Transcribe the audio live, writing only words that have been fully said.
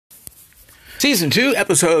Season 2,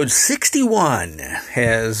 episode 61,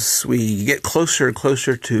 as we get closer and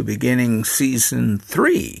closer to beginning season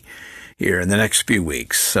 3 here in the next few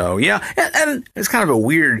weeks. So, yeah, and it's kind of a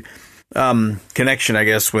weird connection, I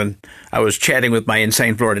guess, when I was chatting with my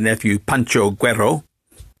insane Florida nephew, Pancho Guerrero,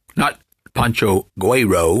 not Pancho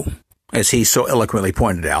Guerrero, as he so eloquently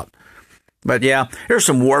pointed out. But, yeah, there's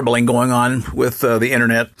some warbling going on with the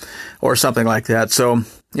internet or something like that. So,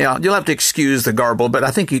 yeah, you'll have to excuse the garble, but I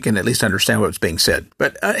think you can at least understand what's being said.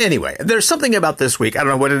 But anyway, there's something about this week. I don't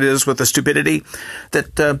know what it is with the stupidity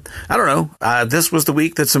that, I don't know. This was the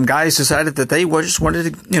week that some guys decided that they just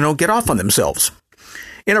wanted to, get off on themselves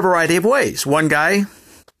in a variety of ways. One guy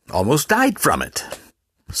almost died from it.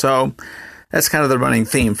 So that's kind of the running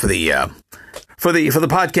theme for the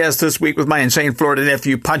podcast this week with my insane Florida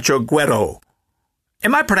nephew, Pancho Guerrero.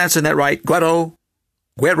 Am I pronouncing that right? Guerrero?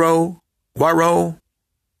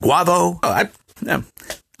 Guavo? I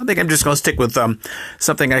think I'm just going to stick with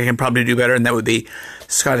something I can probably do better, and that would be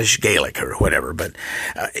Scottish Gaelic or whatever. But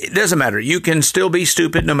it doesn't matter. You can still be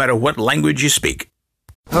stupid no matter what language you speak.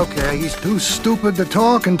 Okay, he's too stupid to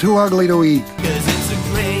talk and too ugly to eat. 'Cause it's a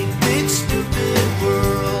great big stupid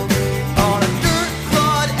world on a dirt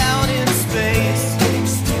clod out in space.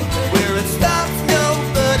 Where it stops,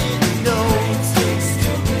 nobody knows.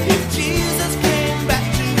 If Jesus came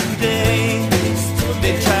back today,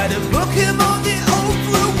 they'd try to book him on the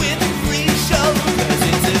Oprah Winfrey Show. 'Cause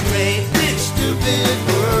it's a great big stupid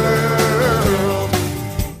world.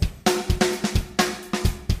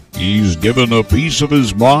 He's given a piece of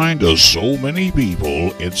his mind to so many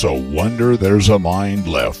people, it's a wonder there's a mind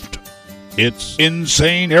left. It's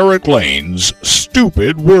Insane Eric Lane's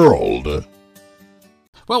Stupid World.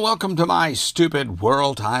 Well, welcome to my stupid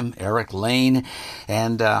world. I'm Eric Lane,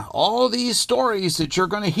 and all these stories that you're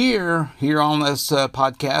going to hear here on this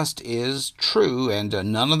podcast is true, and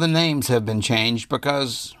none of the names have been changed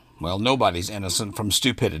because, well, nobody's innocent from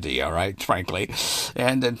stupidity, all right, frankly.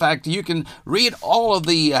 And, in fact, you can read all of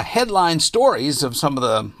the headline stories of some of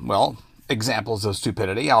the, well, examples of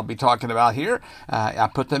stupidity I'll be talking about here. I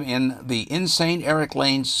put them in the Insane Eric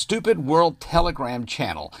Lane Stupid World Telegram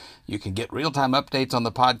channel. You can get real-time updates on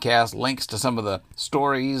the podcast, links to some of the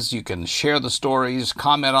stories. You can share the stories,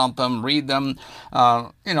 comment on them, read them.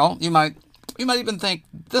 You might even think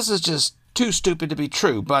this is just too stupid to be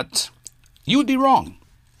true, but you would be wrong.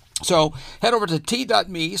 So head over to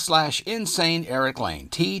t.me/insane Eric Lane,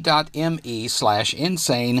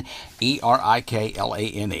 t.me/insane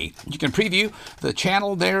ERIKLANE. You can preview the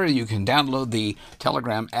channel there. You can download the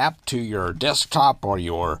Telegram app to your desktop or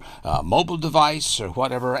your mobile device or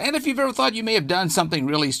whatever. And if you've ever thought you may have done something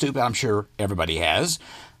really stupid, I'm sure everybody has.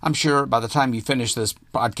 I'm sure by the time you finish this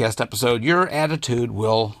podcast episode, your attitude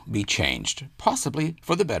will be changed, possibly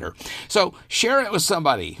for the better. So share it with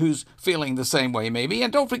somebody who's feeling the same way maybe.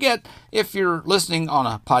 And don't forget, if you're listening on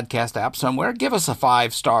a podcast app somewhere, give us a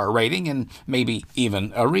 5-star rating and maybe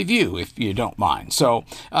even a review if you don't mind. So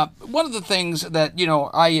one of the things that,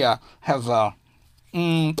 I have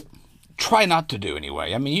try not to do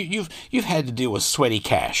anyway. I mean, you've had to deal with sweaty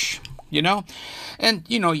cash. And,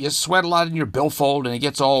 you sweat a lot in your billfold and it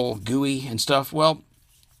gets all gooey and stuff. Well,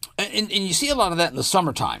 and you see a lot of that in the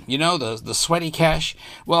summertime, the sweaty cash.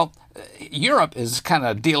 Well, Europe is kind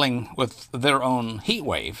of dealing with their own heat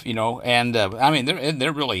wave, and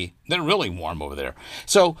they're really warm over there.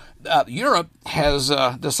 So Europe has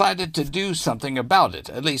decided to do something about it,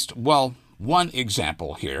 at least, well, one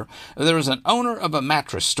example here. There is an owner of a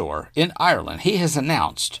mattress store in Ireland. He has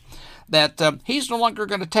announced that he's no longer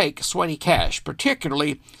going to take sweaty cash,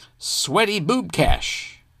 particularly sweaty boob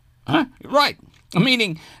cash. Huh? Right.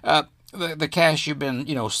 Meaning the cash you've been,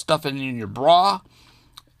 stuffing in your bra.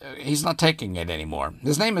 He's not taking it anymore.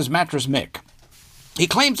 His name is Mattress Mick. He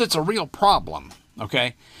claims it's a real problem,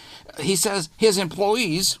 okay? He says his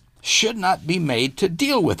employees should not be made to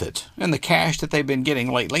deal with it. And the cash that they've been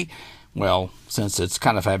getting lately, well, since it's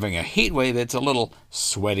kind of having a heat wave, it's a little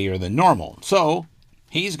sweatier than normal. So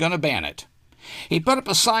he's going to ban it. He put up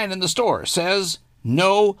a sign in the store, says,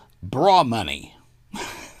 "No bra money."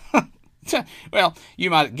 Well, you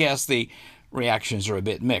might guess the reactions are a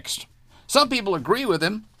bit mixed. Some people agree with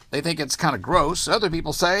him. They think it's kind of gross. Other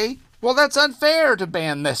people say, well, that's unfair to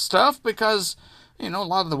ban this stuff because, a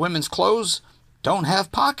lot of the women's clothes don't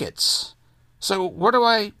have pockets. So where do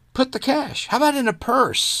I put the cash? How about in a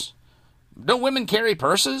purse? Don't women carry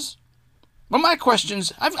purses? Well, I've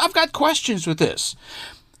got questions with this.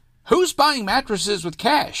 Who's buying mattresses with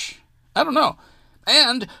cash? I don't know.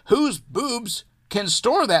 And whose boobs can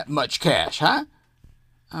store that much cash, huh?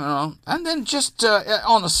 I don't know. And then just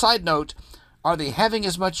on a side note, are they having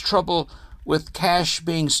as much trouble with cash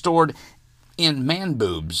being stored in man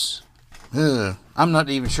boobs. I'm not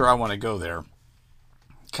even sure I want to go there.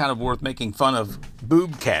 Kind of worth making fun of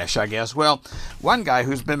boob cash, I guess. Well, one guy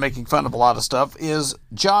who's been making fun of a lot of stuff is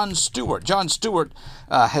Jon Stewart. Jon Stewart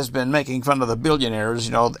has been making fun of the billionaires,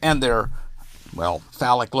 and their,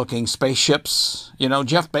 phallic-looking spaceships.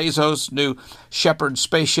 Jeff Bezos' new Shepard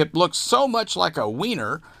spaceship looks so much like a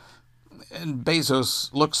wiener, and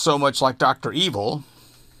Bezos looks so much like Dr. Evil,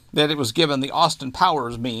 that it was given the Austin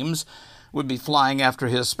Powers memes would be flying after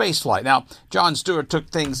his space flight. Now, Jon Stewart took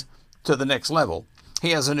things to the next level.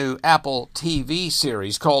 He has a new Apple TV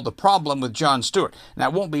series called The Problem with Jon Stewart. Now,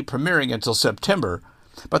 it won't be premiering until September,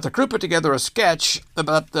 but the crew put together a sketch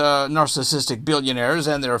about the narcissistic billionaires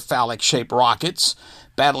and their phallic-shaped rockets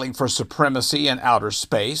battling for supremacy in outer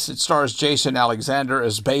space. It stars Jason Alexander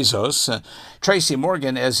as Bezos, Tracy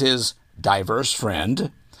Morgan as his diverse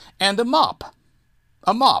friend, and a mop.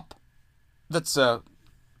 A mop that's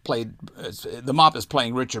played... The mop is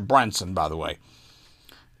playing Richard Branson, by the way.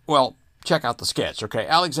 Well, check out the sketch, okay?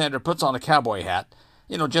 Alexander puts on a cowboy hat,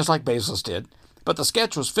 just like Bezos did. But the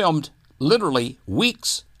sketch was filmed literally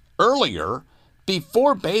weeks earlier,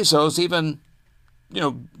 before Bezos even,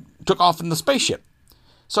 took off in the spaceship.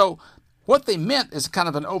 So what they meant is kind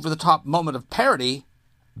of an over-the-top moment of parody.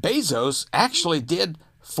 Bezos actually did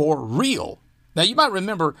for real. Now, you might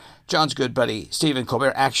remember John's good buddy Stephen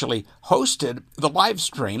Colbert actually hosted the live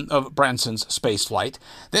stream of Branson's spaceflight,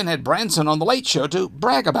 then had Branson on The Late Show to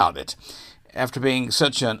brag about it. After being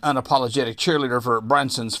such an unapologetic cheerleader for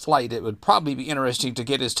Branson's flight, it would probably be interesting to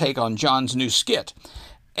get his take on John's new skit.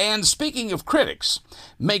 And speaking of critics,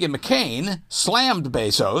 Meghan McCain slammed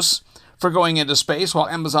Bezos for going into space while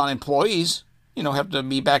Amazon employees have to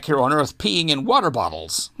be back here on Earth peeing in water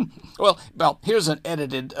bottles. Well, here's an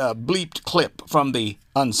edited, bleeped clip from the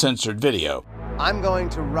uncensored video. I'm going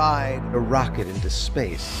to ride a rocket into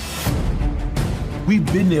space. We've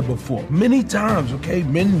been there before, many times, okay?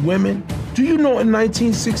 Men, women. Do you know in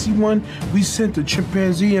 1961, we sent a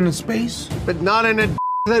chimpanzee into space? But not in a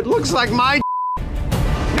that looks like my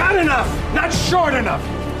Not enough! Not short enough!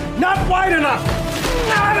 Not wide enough!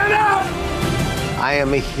 Not enough! I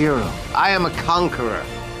am a hero. I am a conqueror.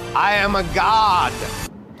 I am a god.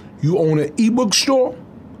 You own an ebook store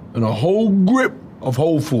and a whole grip of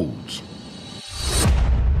Whole Foods.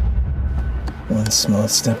 One small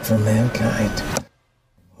step for mankind.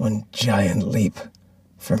 One giant leap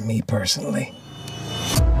for me personally.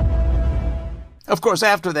 Of course,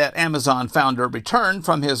 after that, Amazon founder returned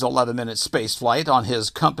from his 11-minute space flight on his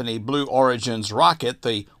company Blue Origin's rocket.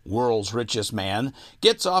 The world's richest man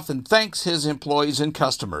gets off and thanks his employees and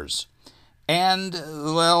customers. And,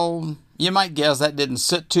 you might guess that didn't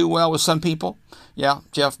sit too well with some people. Yeah,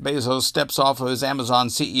 Jeff Bezos steps off of his Amazon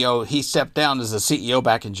CEO. He stepped down as the CEO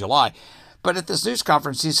back in July. But at this news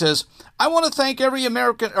conference, he says, I want to thank every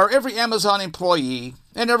Amazon employee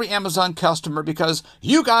and every Amazon customer because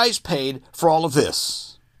you guys paid for all of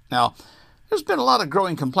this. Now, there's been a lot of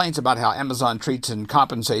growing complaints about how Amazon treats and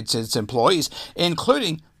compensates its employees,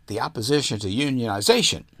 including the opposition to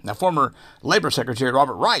unionization. Now, former Labor Secretary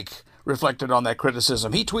Robert Reich reflected on that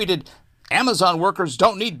criticism. He tweeted, Amazon workers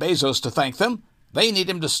don't need Bezos to thank them. They need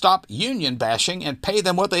him to stop union bashing and pay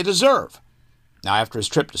them what they deserve. Now, after his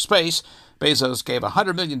trip to space, Bezos gave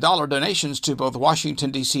 $100 million donations to both Washington,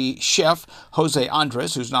 D.C. chef Jose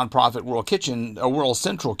Andres, whose nonprofit World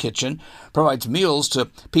Central Kitchen provides meals to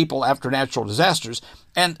people after natural disasters,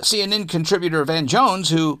 and CNN contributor Van Jones,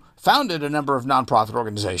 who founded a number of nonprofit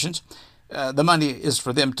organizations. The money is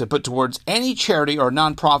for them to put towards any charity or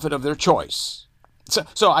nonprofit of their choice.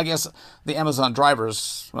 So I guess the Amazon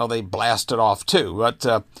drivers, they blasted off too, but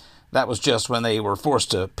that was just when they were forced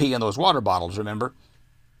to pee in those water bottles, remember?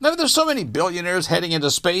 Now, there's so many billionaires heading into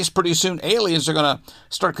space, pretty soon aliens are going to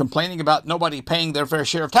start complaining about nobody paying their fair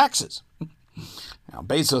share of taxes. Now,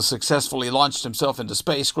 Bezos successfully launched himself into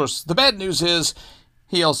space. Of course, the bad news is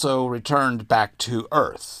he also returned back to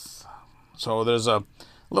Earth. So there's a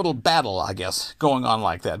little battle, I guess, going on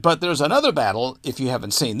like that. But there's another battle, if you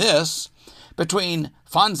haven't seen this, between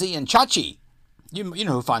Fonzie and Chachi. You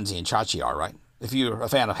know who Fonzie and Chachi are, right? If you're a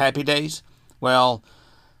fan of Happy Days, well,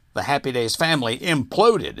 the Happy Days family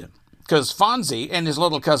imploded because Fonzie and his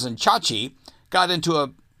little cousin Chachi got into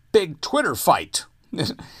a big Twitter fight.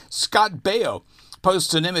 Scott Baio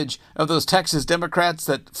posts an image of those Texas Democrats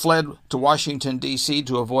that fled to Washington, D.C.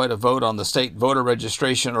 to avoid a vote on the state voter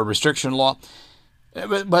registration or restriction law.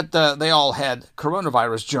 But they all had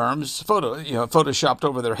coronavirus germs photoshopped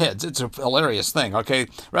over their heads. It's a hilarious thing, okay?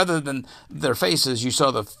 Rather than their faces, you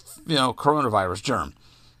saw the coronavirus germ.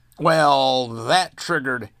 Well, that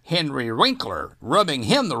triggered Henry Winkler, rubbing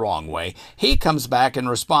him the wrong way. He comes back and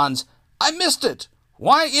responds, I missed it.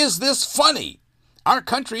 Why is this funny? Our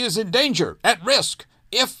country is in danger, at risk.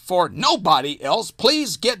 If for nobody else,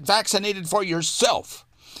 please get vaccinated for yourself.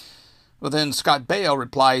 Well, then Scott Baio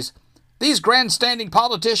replies, these grandstanding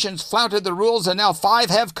politicians flouted the rules and now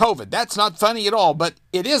 5 have COVID. That's not funny at all, but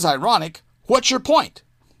it is ironic. What's your point?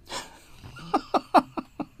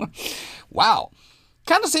 Wow.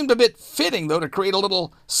 Kind of seemed a bit fitting, though, to create a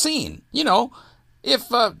little scene. You know, if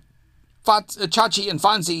Chachi and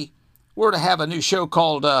Fonzie were to have a new show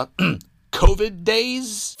called COVID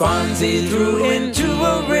Days. Fonzie threw into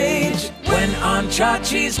a rage, went on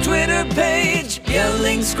Chachi's Twitter page,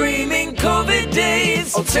 yelling, screaming, COVID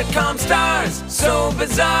days. Old sitcom stars, so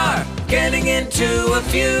bizarre, getting into a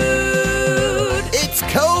feud. It's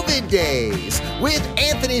COVID Days with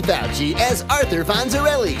Anthony Fauci as Arthur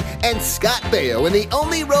Fonzarelli and Scott Baio in the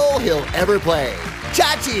only role he'll ever play,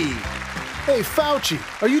 Chachi. Hey, Fauci,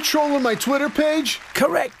 are you trolling my Twitter page?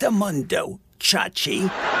 Correctamundo, Chachi.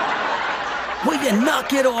 Will you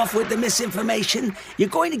knock it off with the misinformation? You're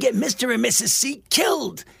going to get Mr. and Mrs. C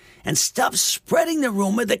killed. And stop spreading the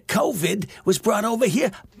rumor that COVID was brought over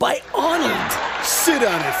here by Arnold. Sit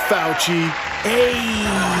on it, Fauci. Hey.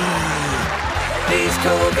 These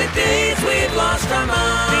COVID days, we've lost our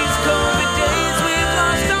minds. These COVID days, we've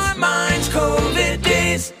lost our minds. COVID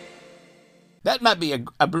days. That might be a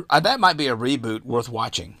reboot worth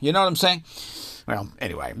watching. You know what I'm saying? Well,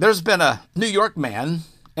 anyway, there's been a New York man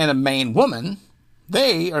and a Maine woman.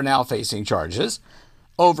 They are now facing charges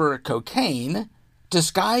over cocaine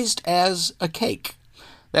disguised as a cake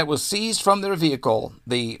that was seized from their vehicle,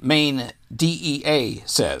 the Maine DEA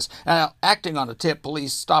says. Now, acting on a tip,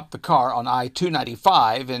 police stopped the car on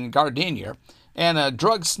I-295 in Gardiner, and a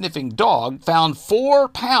drug-sniffing dog found 4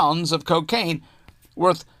 pounds of cocaine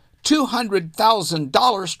worth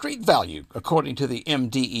 $200,000 street value, according to the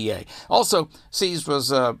MDEA. Also seized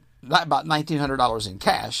was about $1,900 in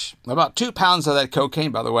cash. About 2 pounds of that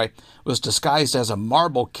cocaine, by the way, was disguised as a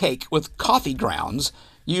marble cake with coffee grounds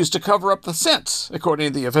used to cover up the scents,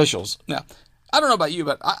 according to the officials. Now, I don't know about you,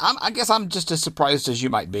 but I guess I'm just as surprised as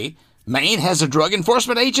you might be. Maine has a drug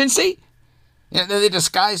enforcement agency? You know, they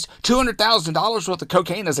disguised $200,000 worth of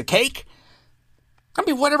cocaine as a cake? I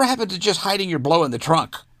mean, whatever happened to just hiding your blow in the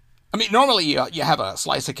trunk? I mean, normally you have a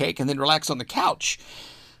slice of cake and then relax on the couch.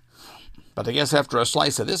 But I guess after a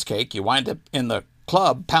slice of this cake, you wind up in the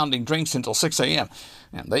club pounding drinks until 6 a.m.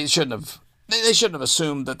 And they shouldn't have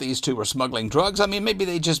assumed that these two were smuggling drugs. I mean, maybe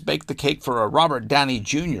they just baked the cake for a Robert Downey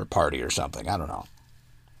Jr. party or something. I don't know.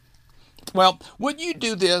 Well, would you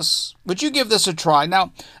do this? Would you give this a try?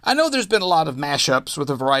 Now, I know there's been a lot of mashups with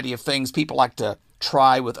a variety of things. People like to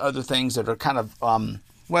try with other things that are kind of,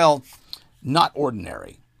 not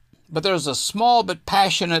ordinary. But there's a small but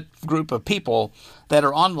passionate group of people that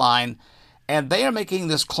are online, and they are making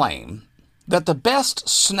this claim that the best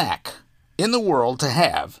snack in the world to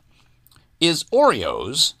have is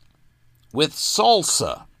Oreos with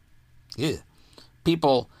salsa. Ew.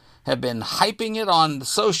 People have been hyping it on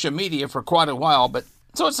social media for quite a while, but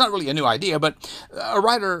so it's not really a new idea, but a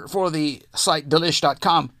writer for the site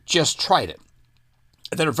Delish.com just tried it.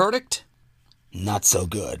 Their verdict? Not so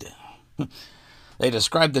good. They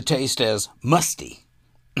described the taste as musty.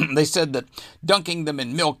 They said that dunking them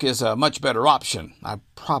in milk is a much better option. I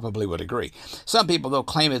probably would agree. Some people, though,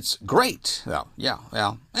 claim it's great. Well,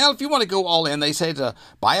 if you want to go all in, they say to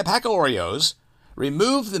buy a pack of Oreos,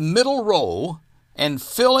 remove the middle row, and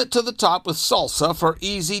fill it to the top with salsa for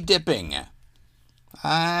easy dipping.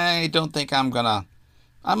 I don't think I'm gonna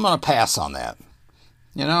pass on that.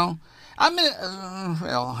 You know?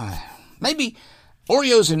 Maybe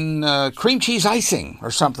Oreos and cream cheese icing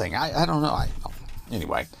or something. I don't know.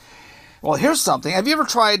 Anyway, well, here's something. Have you ever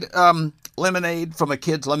tried lemonade from a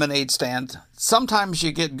kid's lemonade stand? Sometimes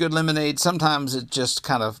you get good lemonade. Sometimes it's just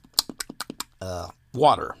kind of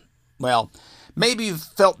water. Well, maybe you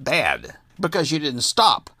felt bad because you didn't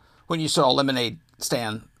stop when you saw a lemonade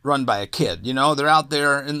stand run by a kid. You know, they're out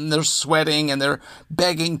there and they're sweating and they're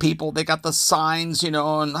begging people. They got the signs, and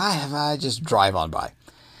I just drive on by.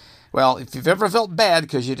 Well, if you've ever felt bad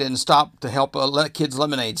because you didn't stop to help a kid's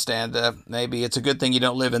lemonade stand, maybe it's a good thing you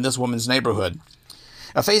don't live in this woman's neighborhood.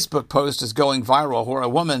 A Facebook post is going viral where a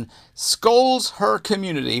woman scolds her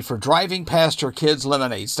community for driving past her kid's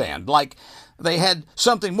lemonade stand, like they had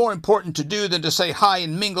something more important to do than to say hi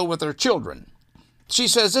and mingle with their children. She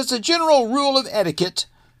says it's a general rule of etiquette.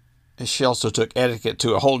 She also took etiquette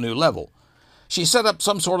to a whole new level. She set up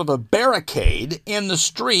some sort of a barricade in the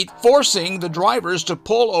street, forcing the drivers to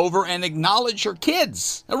pull over and acknowledge her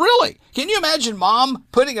kids. Really? Can you imagine mom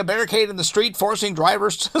putting a barricade in the street, forcing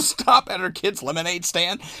drivers to stop at her kids' lemonade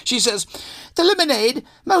stand? She says, the lemonade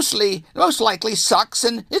most likely sucks,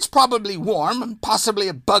 and it's probably warm, and possibly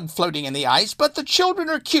a bug floating in the ice, but the children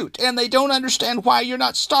are cute, and they don't understand why you're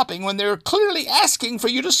not stopping when they're clearly asking for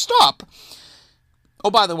you to stop. Oh,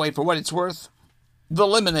 by the way, for what it's worth, the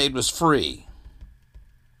lemonade was free.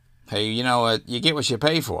 Hey, you know what? You get what you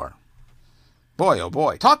pay for. Boy, oh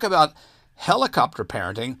boy. Talk about helicopter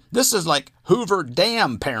parenting. This is like Hoover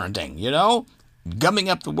Dam parenting, you know? Gumming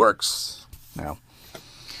up the works. Now,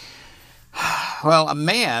 well, a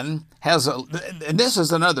man has and this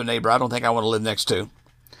is another neighbor I don't think I want to live next to,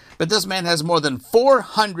 but this man has more than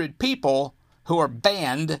 400 people who are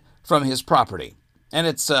banned from his property. And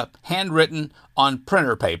it's handwritten on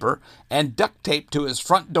printer paper and duct taped to his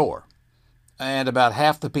front door. And about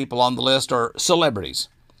half the people on the list are celebrities.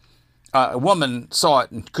 A woman saw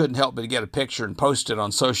it and couldn't help but get a picture and post it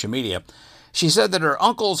on social media. She said that her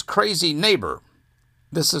uncle's crazy neighbor,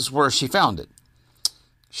 this is where she found it.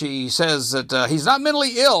 She says that he's not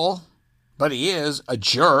mentally ill, but he is a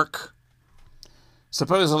jerk.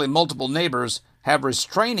 Supposedly multiple neighbors have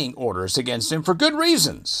restraining orders against him for good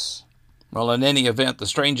reasons. Well, in any event, the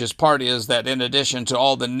strangest part is that in addition to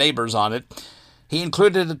all the neighbors on it, he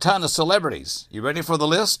included a ton of celebrities. You ready for the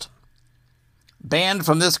list? Banned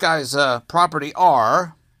from this guy's property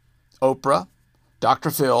are Oprah,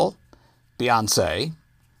 Dr. Phil, Beyonce,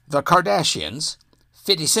 the Kardashians,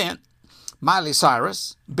 50 Cent, Miley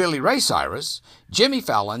Cyrus, Billy Ray Cyrus, Jimmy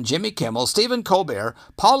Fallon, Jimmy Kimmel, Stephen Colbert,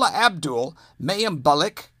 Paula Abdul, Mayim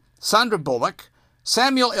Bullock, Sandra Bullock,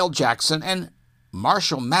 Samuel L. Jackson, and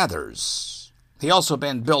Marshall Mathers. He also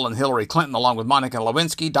banned Bill and Hillary Clinton along with Monica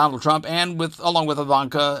Lewinsky, Donald Trump, and along with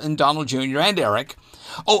Ivanka and Donald Jr. and Eric.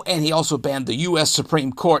 Oh, and he also banned the U.S.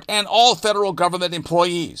 Supreme Court and all federal government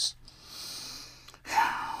employees.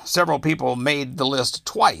 Several people made the list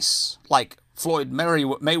twice, like Floyd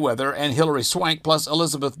Mayweather and Hillary Swank, plus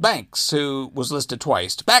Elizabeth Banks, who was listed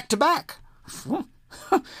twice, back to back.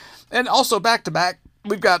 And also back to back,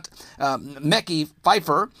 we've got Mekhi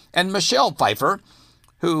Phifer and Michelle Pfeiffer,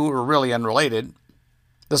 who are really unrelated.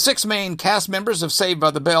 The 6 main cast members of Saved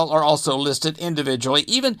by the Bell are also listed individually,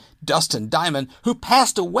 even Dustin Diamond, who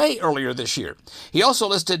passed away earlier this year. He also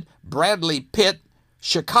listed Bradley Pitt,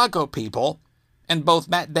 Chicago People, and both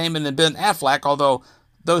Matt Damon and Ben Affleck, although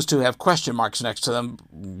those two have question marks next to them,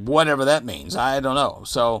 whatever that means. I don't know.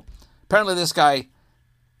 So apparently this guy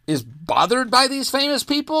is bothered by these famous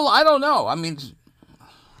people? I don't know. I mean,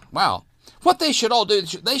 wow. What they should all do,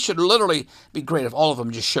 they should literally be great if all of them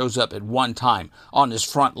just shows up at one time on his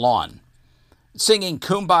front lawn, singing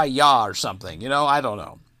Kumbaya or something, you know, I don't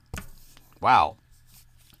know. Wow.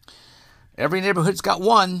 Every neighborhood's got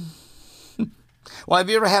one. Well, have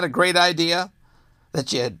you ever had a great idea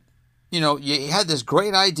that you had this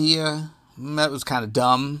great idea that was kind of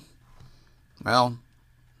dumb? Well,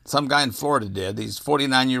 some guy in Florida did. He's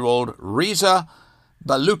 49-year-old Reza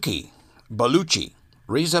Baluchi.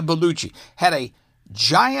 Reza Baluchi had a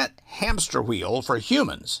giant hamster wheel for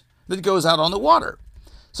humans that goes out on the water.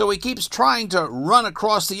 So he keeps trying to run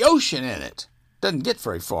across the ocean in it. Doesn't get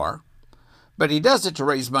very far. But he does it to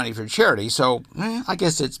raise money for charity, so I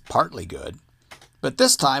guess it's partly good. But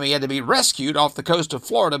this time he had to be rescued off the coast of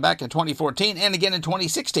Florida back in 2014 and again in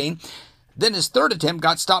 2016. Then his third attempt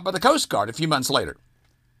got stopped by the Coast Guard a few months later.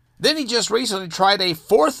 Then he just recently tried a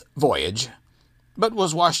 4th voyage, but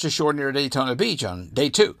was washed ashore near Daytona Beach on day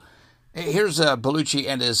 2. Here's Baluchi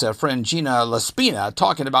and his friend Gina Laspina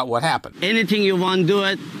talking about what happened. Anything you want, do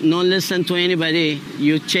it. Don't listen to anybody.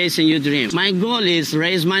 You chase and you dream. My goal is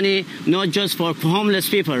raise money, not just for homeless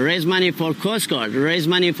people. Raise money for Coast Guard. Raise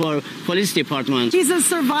money for police department. He's a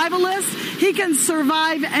survivalist. He can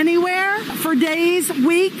survive anywhere for days,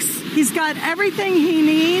 weeks. He's got everything he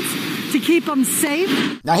needs to keep him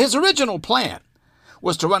safe. Now, his original plan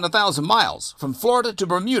was to run 1,000 miles from Florida to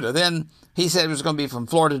Bermuda. Then he said it was going to be from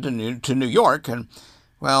Florida to New York. And,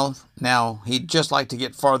 well, now he'd just like to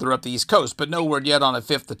get farther up the East Coast, but no word yet on a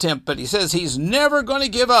 5th attempt. But he says he's never going to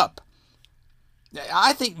give up.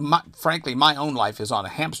 I think, frankly, my own life is on a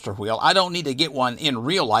hamster wheel. I don't need to get one in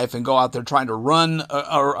real life and go out there trying to run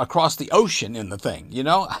across the ocean in the thing, you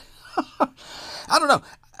know? I don't know.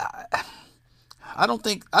 I don't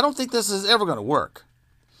think this is ever going to work.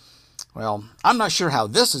 Well, I'm not sure how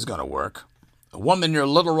this is going to work. A woman near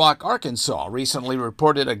Little Rock, Arkansas, recently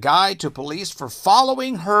reported a guy to police for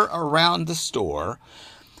following her around the store,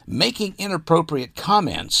 making inappropriate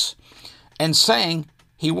comments, and saying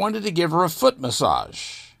he wanted to give her a foot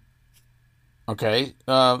massage. Okay,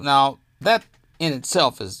 now that in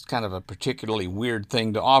itself is kind of a particularly weird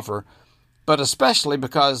thing to offer, but especially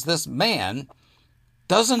because this man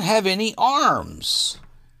doesn't have any arms.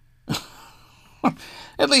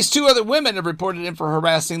 At least 2 other women have reported him for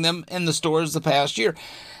harassing them in the stores the past year.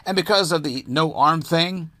 And because of the no arm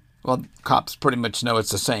thing, well, cops pretty much know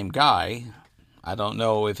it's the same guy. I don't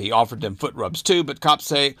know if he offered them foot rubs too, but cops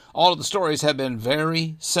say all of the stories have been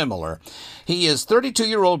very similar. He is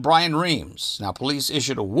 32-year-old Brian Reams. Now, police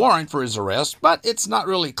issued a warrant for his arrest, but it's not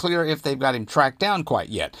really clear if they've got him tracked down quite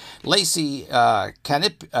yet. Lacey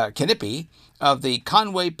Canepi of the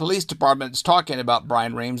Conway Police Department is talking about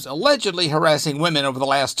Brian Reams allegedly harassing women over the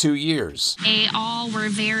last 2 years. They all were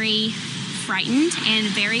very frightened and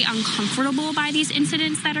very uncomfortable by these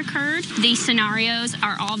incidents that occurred. These scenarios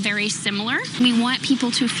are all very similar. We want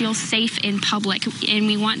people to feel safe in public, and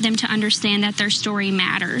we want them to understand that their story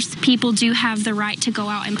matters. People do have the right to go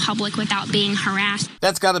out in public without being harassed.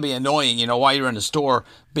 That's got to be annoying, while you're in a store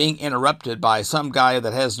being interrupted by some guy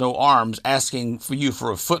that has no arms asking for you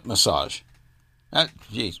for a foot massage.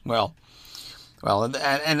 Geez, well,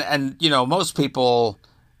 and most people,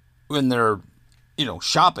 when they're,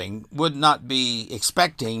 shopping, would not be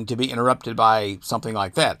expecting to be interrupted by something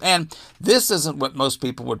like that. And this isn't what most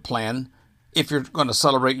people would plan if you're going to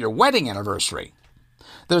celebrate your wedding anniversary.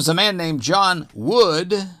 There's a man named John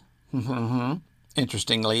Wood,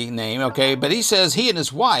 interestingly named, okay, but he says he and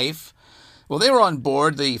his wife, well, they were on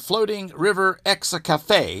board the floating River Exa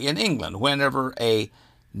Cafe in England whenever a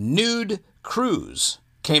nude cruise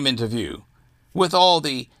came into view, with all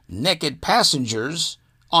the naked passengers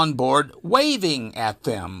on board waving at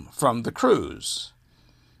them from the cruise.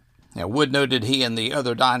 Now, Wood noted he and the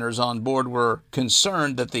other diners on board were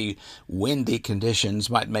concerned that the windy conditions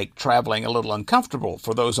might make traveling a little uncomfortable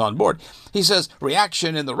for those on board. He says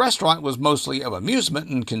reaction in the restaurant was mostly of amusement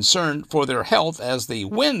and concern for their health as the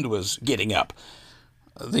wind was getting up.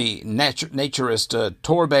 The naturist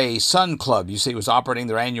Torbay Sun Club, you see, was operating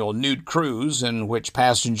their annual nude cruise in which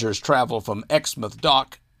passengers travel from Exmouth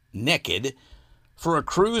Dock naked for a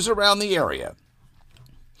cruise around the area.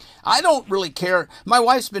 I don't really care. My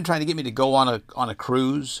wife's been trying to get me to go on a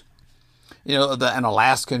cruise, an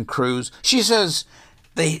Alaskan cruise. She says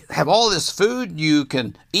they have all this food. You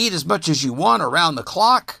can eat as much as you want around the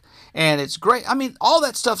clock, and it's great. I mean, all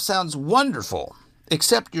that stuff sounds wonderful,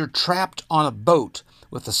 except you're trapped on a boat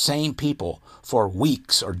with the same people for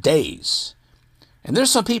weeks or days. And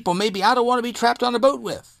there's some people maybe I don't want to be trapped on a boat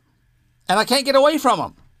with, and I can't get away from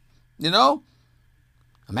them,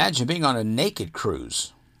 Imagine being on a naked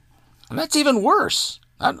cruise. And that's even worse.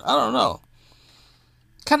 I don't know.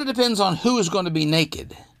 Kind of depends on who is going to be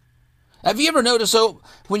naked. Have you ever noticed,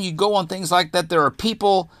 when you go on things like that, there are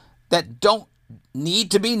people that don't need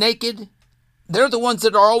to be naked? They're the ones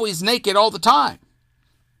that are always naked all the time.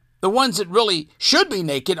 The ones that really should be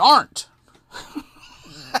naked aren't.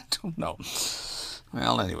 I don't know.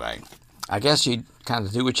 Well, anyway, I guess you kind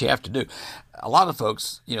of do what you have to do. A lot of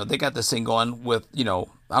folks, they got this thing going with, I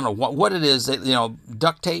don't know what it is.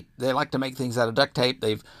 Duct tape. They like to make things out of duct tape.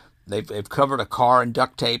 They've covered a car in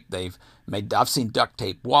duct tape. I've seen duct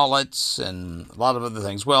tape wallets and a lot of other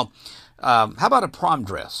things. Well, how about a prom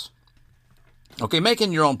dress? Okay,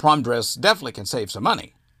 making your own prom dress definitely can save some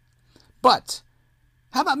money. But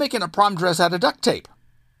how about making a prom dress out of duct tape?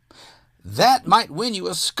 That might win you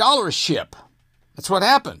a scholarship. That's what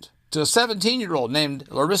happened to a 17-year-old named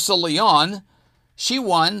Larissa Leon. She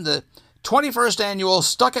won the 21st annual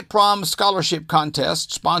Stuck at Prom Scholarship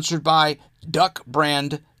Contest sponsored by Duck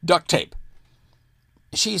Brand Duct Tape.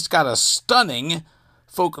 She's got a stunning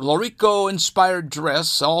folklorico-inspired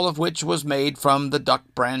dress, all of which was made from the Duck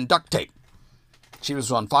Brand Duct Tape. She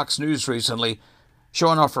was on Fox News recently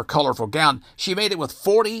showing off her colorful gown. She made it with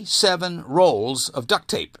 47 rolls of duct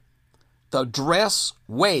tape. The dress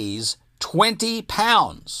weighs 20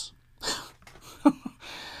 pounds.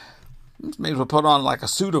 May as well put on like a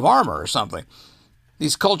suit of armor or something.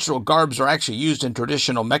 These cultural garbs are actually used in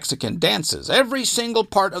traditional Mexican dances. Every single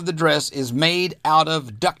part of the dress is made out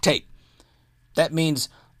of duct tape. That means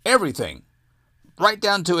everything, right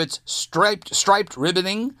down to its striped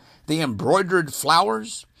ribboning, the embroidered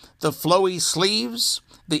flowers, the flowy sleeves,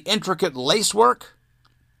 the intricate lacework.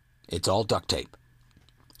 It's all duct tape.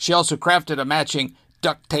 She also crafted a matching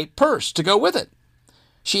duct tape purse to go with it.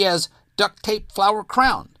 She has duct tape flower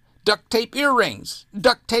crown, duct tape earrings,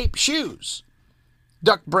 duct tape shoes.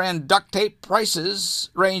 Duck Brand duct tape prices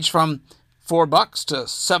range from $4 to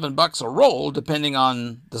 $7 a roll, depending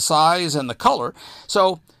on the size and the color.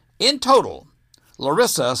 So, in total,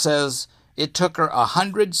 Larissa says it took her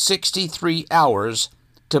 163 hours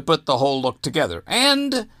to put the whole look together.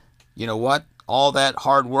 And, you know what? All that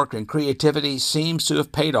hard work and creativity seems to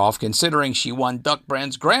have paid off, considering she won Duck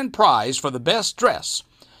Brand's grand prize for the best dress,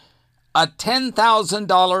 a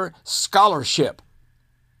 $10,000 scholarship.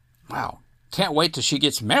 Wow. Can't wait till she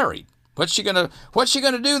gets married. What's she gonna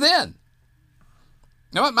do then?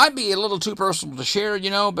 Now, it might be a little too personal to share,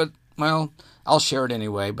 but, well, I'll share it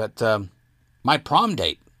anyway. But my prom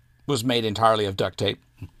date was made entirely of duct tape.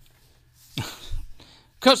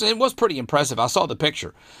 Because it was pretty impressive. I saw the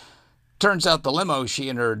picture. Turns out the limo she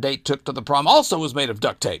and her date took to the prom also was made of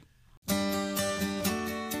duct tape.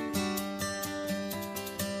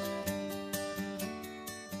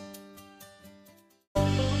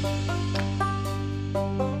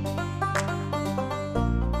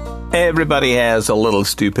 Everybody has a little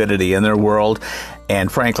stupidity in their world,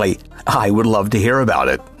 and frankly, I would love to hear about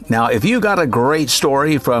it. Now, if you got a great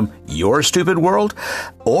story from your stupid world,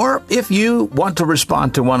 or if you want to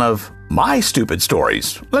respond to one of my stupid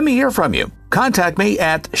stories, let me hear from you. Contact me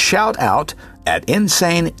at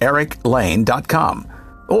shoutout@insaneericlane.com.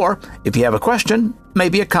 Or if you have a question,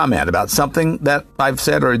 maybe a comment about something that I've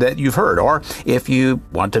said or that you've heard, or if you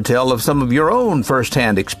want to tell of some of your own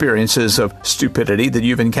firsthand experiences of stupidity that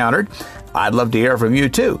you've encountered, I'd love to hear from you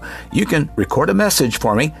too. You can record a message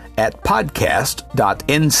for me at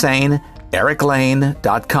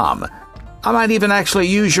podcast.insaneericlane.com. I might even actually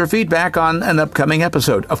use your feedback on an upcoming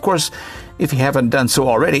episode. Of course, if you haven't done so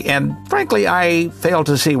already, and frankly, I fail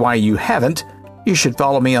to see why you haven't, you should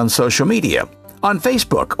follow me on social media, on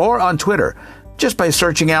Facebook or on Twitter, just by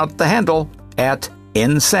searching out the handle at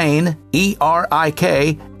Insane,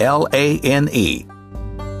 ERIKLANE.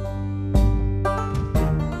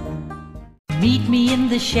 Meet me in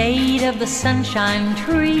the shade of the sunshine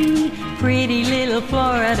tree, pretty little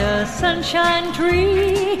Florida sunshine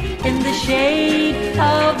tree, in the shade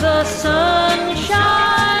of the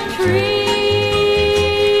sunshine tree.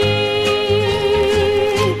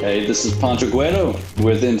 Hey, this is Pancho Guerrero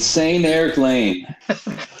with Insane Eric Lane.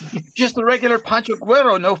 Just the regular Pancho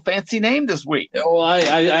Guerrero, no fancy name this week. Well, I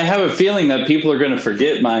have a feeling that people are going to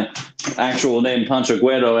forget my actual name, Pancho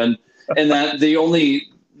Guerrero, and that the only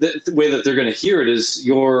way that they're going to hear it is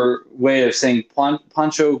your way of saying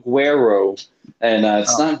Pancho Guerrero, and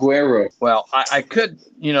it's not Guerrero. Well, I could,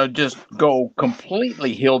 just go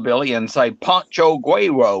completely hillbilly and say Pancho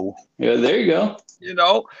Guerrero. Yeah, there you go.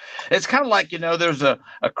 It's kind of like, there's a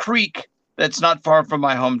creek that's not far from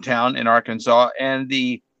my hometown in Arkansas, and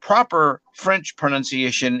the proper French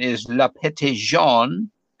pronunciation is La Petite Jean,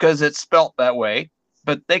 because it's spelt that way,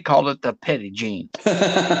 but they call it the Petite Jean.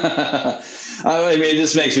 I mean,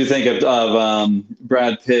 this makes me think of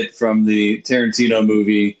Brad Pitt from the Tarantino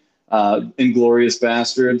movie Inglourious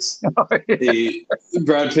Bastards.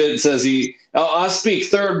 Brad Pitt says I speak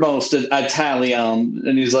third most Italian,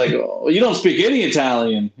 and he's like, oh, you don't speak any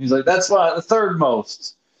Italian. He's like, that's why the third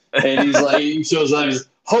most. And he's like, he shows up, he's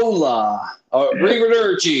hola, or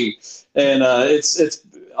arrivederci, and it's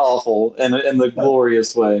awful in the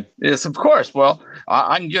glorious way. Yes, of course. Well,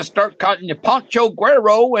 I can just start calling you Pancho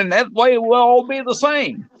Guerrero, and that way we'll all be the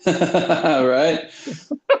same. Right?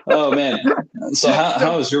 Oh, man. So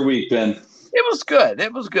how has your week been? It was good.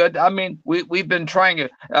 It was good. I mean, we've been trying to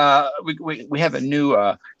we have a new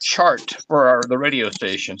chart for the radio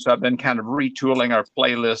station. So I've been kind of retooling our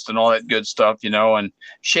playlist and all that good stuff, and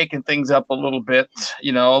shaking things up a little bit,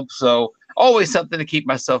 So always something to keep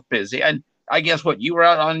myself busy. And I guess you were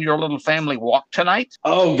out on your little family walk tonight?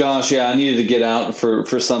 Oh gosh, yeah. I needed to get out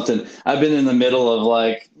for something. I've been in the middle of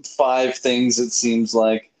like 5 things, it seems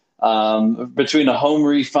like, between a home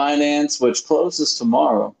refinance, which closes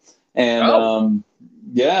tomorrow. And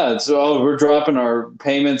so we're dropping our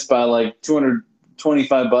payments by like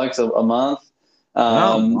 $225 a month.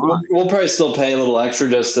 We'll probably still pay a little extra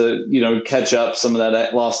just to catch up some of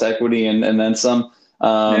that lost equity and then some.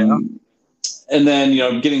 And then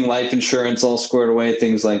getting life insurance all squared away,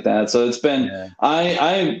 things like that. So it's been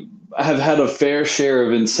I have had a fair share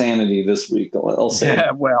of insanity this week, I'll say.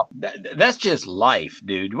 Yeah, well, that's just life,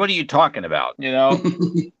 dude. What are you talking about?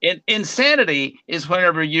 Insanity is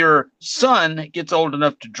whenever your son gets old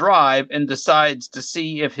enough to drive and decides to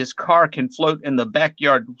see if his car can float in the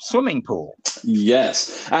backyard swimming pool.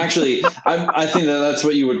 Yes. Actually, I think that's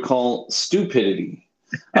what you would call stupidity.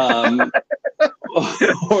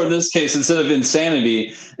 Or in this case, instead of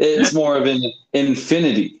insanity, it's more of an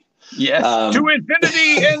infinity. Yes, to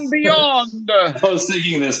infinity and beyond. I was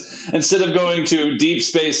thinking this. Instead of going to Deep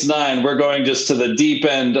Space Nine, we're going just to the deep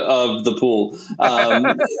end of the pool.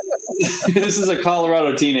 This is a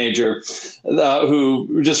Colorado teenager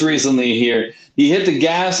who just recently here. He hit the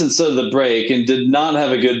gas instead of the brake and did not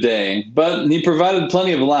have a good day. But he provided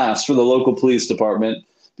plenty of laughs for the local police department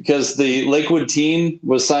because the Lakewood teen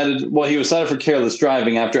was cited. Well, he was cited for careless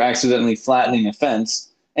driving after accidentally flattening a fence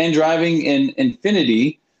and driving in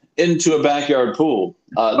Infinity into a backyard pool.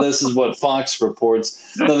 This is what Fox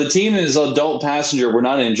reports. Now, the teen and his adult passenger were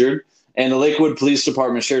not injured, and the Lakewood Police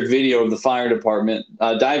Department shared video of the fire department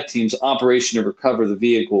dive team's operation to recover the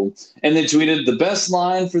vehicle. And they tweeted, "The best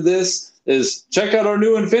line for this is, check out our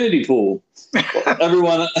new Infinity pool."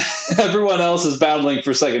 Everyone else is battling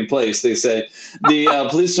for second place, they say. The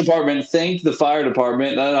police department thanked the fire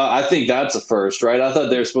department. I think that's a first, right? I thought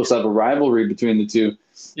they were supposed to have a rivalry between the two.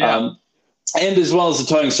 Yeah. And as well as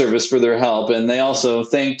the towing service for their help. And they also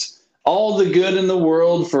thanked all the good in the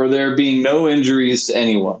world for there being no injuries to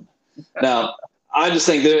anyone. Now, I just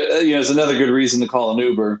think there's another good reason to call an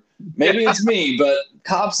Uber. Maybe it's me, but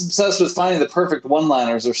cops obsessed with finding the perfect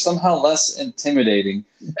one-liners are somehow less intimidating.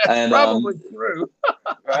 That's probably true.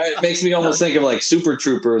 Right? It makes me almost think of like Super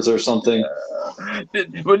Troopers or something.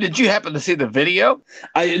 Did you happen to see the video?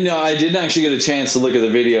 I didn't actually get a chance to look at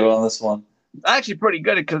the video on this one. Actually pretty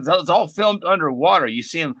good because it's all filmed underwater. You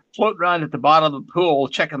see him float around at the bottom of the pool,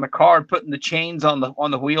 checking the car, putting the chains on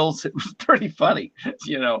the wheels. It was pretty funny,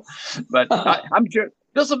 But I'm sure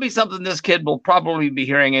this will be something this kid will probably be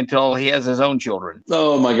hearing until he has his own children.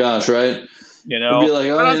 Oh my gosh, right? He'll be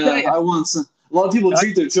like, I want some. A lot of people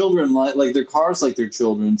treat their children like their cars like their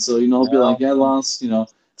children. So he'll be like, yeah, lost,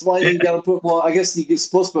 That's why you got to put. Well, I guess you're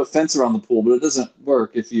supposed to put a fence around the pool, but it doesn't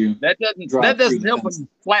work if you. That doesn't help him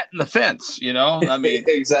flatten the fence. I mean,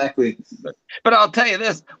 exactly. But I'll tell you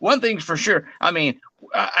this: one thing's for sure. I mean,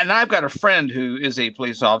 and I've got a friend who is a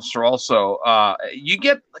police officer. Also, you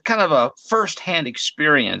get kind of a first-hand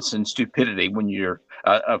experience in stupidity when you're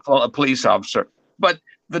a police officer. But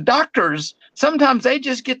the doctors sometimes they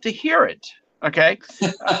just get to hear it. Okay.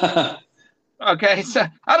 Okay, so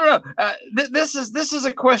I don't know. This is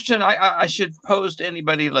a question I should pose to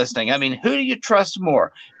anybody listening. I mean, who do you trust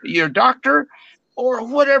more, your doctor or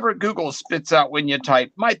whatever Google spits out when you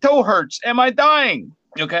type, "My toe hurts. Am I dying?"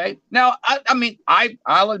 Okay. Now,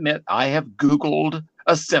 I'll admit I have Googled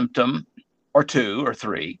a symptom or two or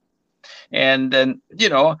three, and then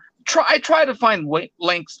I try to find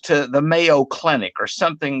links to the Mayo Clinic or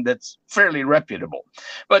something that's fairly reputable.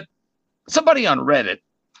 But somebody on Reddit,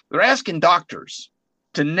 they're asking doctors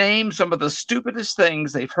to name some of the stupidest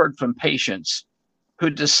things they've heard from patients who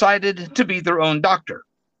decided to be their own doctor.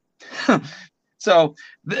 So,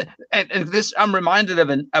 this I'm reminded of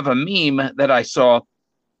a meme that I saw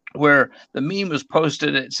where the meme was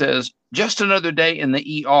posted. It says, "Just another day in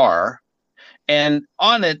the ER." And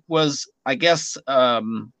on it was, I guess, a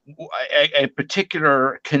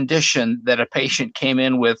particular condition that a patient came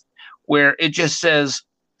in with where it just says,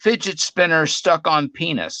 "Fidget spinner stuck on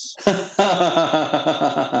penis."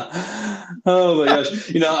 Oh my gosh.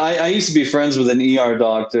 I used to be friends with an ER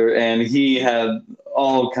doctor, and he had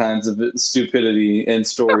all kinds of stupidity and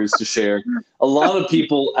stories to share. A lot of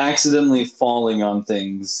people accidentally falling on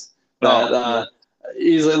things that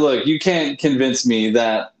he's like, "Look, you can't convince me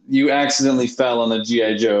that you accidentally fell on a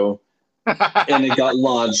G.I. Joe and it got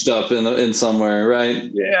lodged up in somewhere, right?"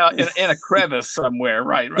 Yeah, in a crevice somewhere,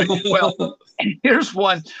 right. Well, here's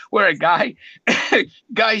one where a guy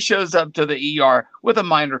shows up to the ER with a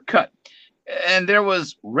minor cut, and there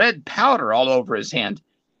was red powder all over his hand.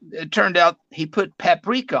 It turned out he put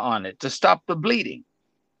paprika on it to stop the bleeding.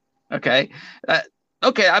 Okay,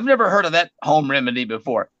 I've never heard of that home remedy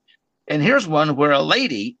before. And here's one where a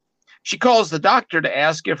lady, she calls the doctor to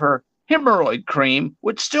ask if her hemorrhoid cream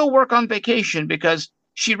would still work on vacation because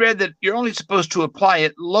she read that you're only supposed to apply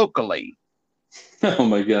it locally. Oh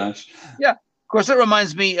my gosh. Yeah. Of course, that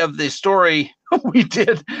reminds me of the story we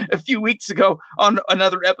did a few weeks ago on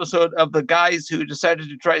another episode of the guys who decided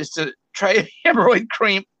to try hemorrhoid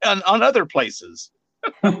cream on other places.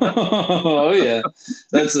 Oh yeah,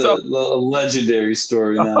 that's a legendary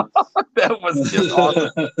story now. That was just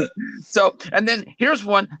awesome. So, and then here's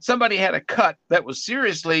one. Somebody had a cut that was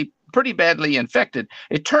seriously pretty badly infected.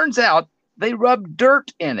 It turns out they rubbed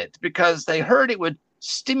dirt in it because they heard it would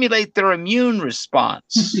stimulate their immune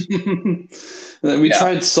response. We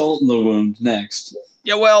tried salt in the wound next.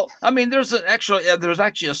 Yeah, well, I mean, there's actually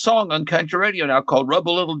a song on country radio now called "Rub a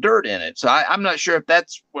Little Dirt in It." So I'm not sure if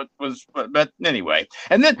that's what was, but anyway.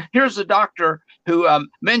 And then here's a doctor who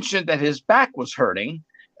mentioned that his back was hurting,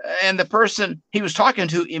 and the person he was talking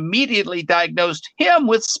to immediately diagnosed him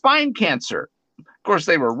with spine cancer. Of course,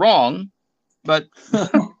 they were wrong, but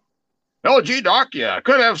oh, gee, doc, yeah, I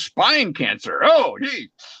could have spine cancer. Oh, gee.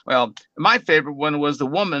 Well, my favorite one was the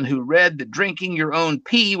woman who read that drinking your own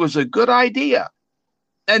pee was a good idea.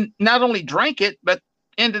 And not only drank it, but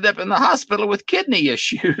ended up in the hospital with kidney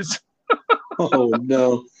issues. Oh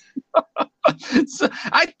no. So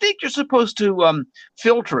I think you're supposed to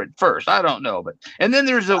filter it first. I don't know, but and then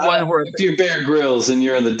there's the one where if you're Bear Grylls and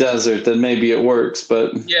you're in the desert, then maybe it works.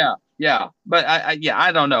 But yeah. But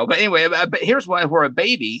I don't know. But anyway, but here's one where a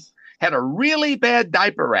baby had a really bad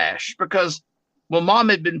diaper rash because mom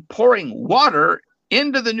had been pouring water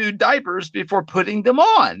into the new diapers before putting them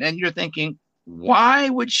on, and you're thinking, why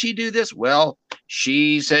would she do this? Well,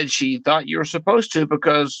 she said she thought you were supposed to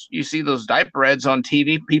because you see those diaper ads on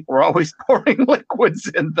TV. People are always pouring liquids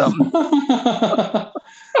in them.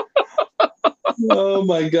 Oh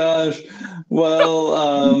my gosh.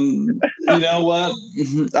 Well, you know what?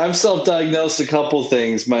 I've self-diagnosed a couple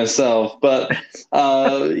things myself, but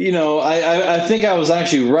I think I was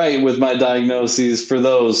actually right with my diagnoses for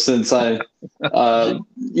those, since I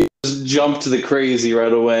just jumped to the crazy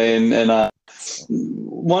right away. And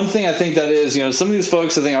one thing I think that is, some of these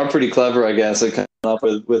folks I think are pretty clever, I guess, at coming up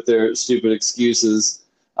with their stupid excuses.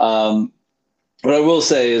 What I will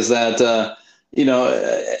say is that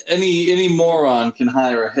any moron can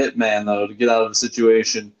hire a hitman, though, to get out of a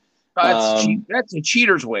situation. That's a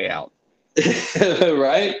cheater's way out.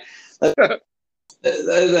 Right?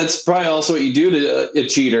 That's probably also what you do to a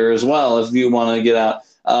cheater as well, if you want to get out.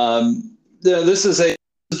 This is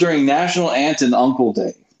during National Aunt and Uncle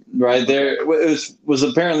Day, right? There it was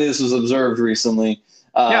apparently this was observed recently.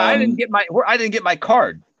 I didn't get my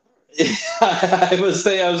card. I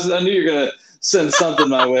knew you were gonna send something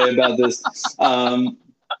my way about this.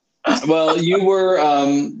 Well, you were,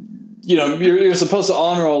 you're supposed to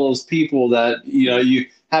honor all those people that, you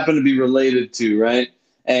happen to be related to, right?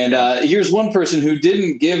 And here's one person who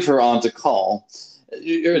didn't give her aunt a call.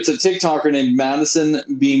 It's a TikToker named Madison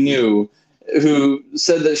B. New, who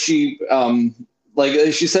said that she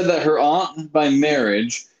said that her aunt by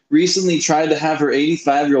marriage recently tried to have her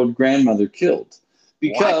 85-year-old grandmother killed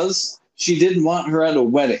because she didn't want her at a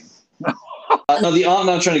wedding. No, the aunt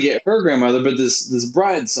not trying to get her grandmother, but this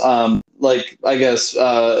bride's,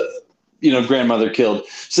 grandmother killed.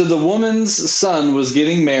 So the woman's son was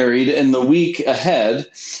getting married in the week ahead,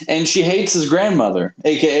 and she hates his grandmother,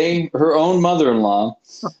 aka her own mother-in-law.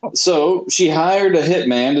 So she hired a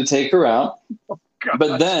hitman to take her out.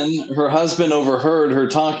 But then her husband overheard her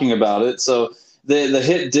talking about it, so the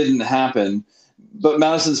hit didn't happen. But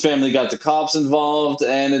Madison's family got the cops involved,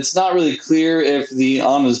 and it's not really clear if the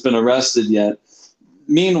aunt has been arrested yet.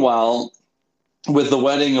 Meanwhile, with the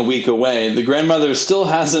wedding a week away, the grandmother still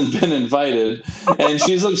hasn't been invited, and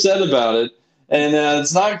she's upset about it. And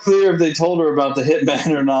it's not clear if they told her about the hitman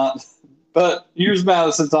or not. But here's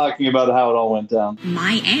Madison talking about how it all went down.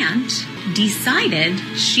 My aunt decided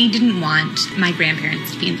she didn't want my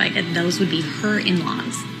grandparents to be invited. Those would be her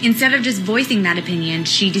in-laws. Instead of just voicing that opinion,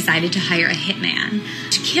 she decided to hire a hitman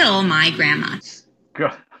to kill my grandma.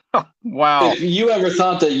 Wow. If you ever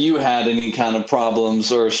thought that you had any kind of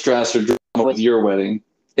problems or stress or drama with your wedding,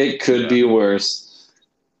 it could be worse.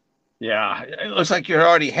 Yeah. It looks like you're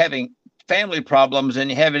already having family problems and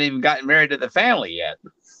you haven't even gotten married to the family yet.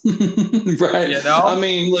 Right. I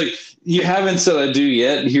mean, look, you haven't said I do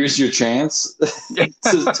yet. Here's your chance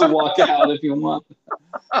to walk out if you want.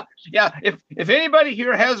 Yeah, if anybody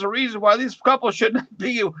here has a reason why these couples shouldn't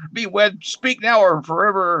be wed, speak now or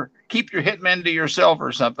forever keep your hitmen to yourself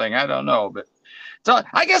or something. I don't know, but so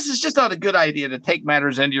I guess it's just not a good idea to take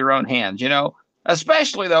matters into your own hands,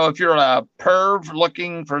 especially though if you're a perv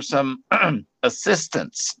looking for some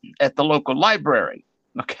assistance at the local library.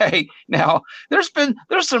 Okay, now there's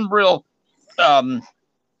some real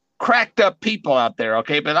cracked up people out there.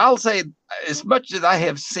 Okay, but I'll say, as much as I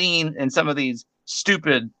have seen in some of these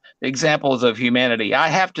stupid examples of humanity, I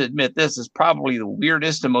have to admit this is probably the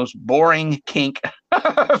weirdest and most boring kink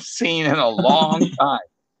I've seen in a long time.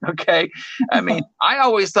 Okay, I mean, I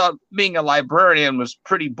always thought being a librarian was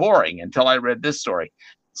pretty boring until I read this story.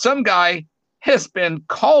 Some guy has been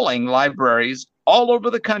calling libraries all over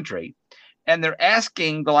the country, and they're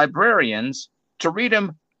asking the librarians to read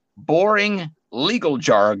him boring legal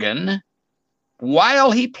jargon while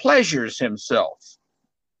he pleasures himself.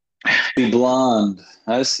 Blonde.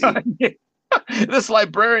 I see. This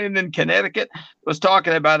librarian in Connecticut was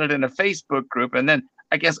talking about it in a Facebook group, and then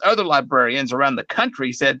I guess other librarians around the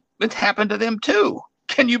country said it happened to them too.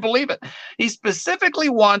 Can you believe it?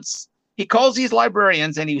 He calls these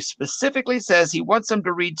librarians and he specifically says he wants them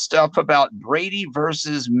to read stuff about Brady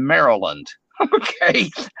versus Maryland.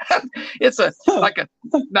 Okay. It's like a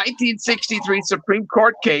 1963 Supreme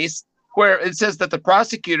Court case where it says that the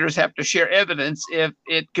prosecutors have to share evidence if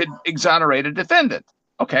it could exonerate a defendant.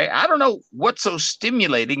 Okay. I don't know what's so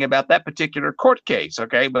stimulating about that particular court case.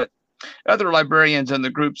 Okay. But other librarians in the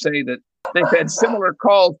group say that they've had similar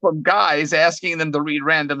calls from guys asking them to read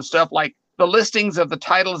random stuff like the listings of the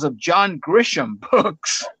titles of John Grisham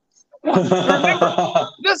books. Remember,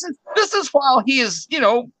 this is while he is,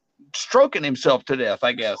 stroking himself to death,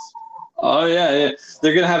 I guess. Oh yeah.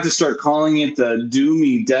 They're gonna have to start calling it the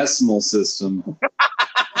Doomy Decimal System.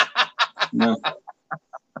 No.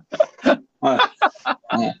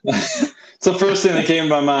 It's the first thing that came to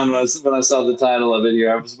my mind when I saw the title of it here.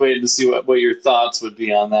 I was waiting to see what your thoughts would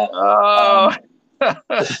be on that. Oh.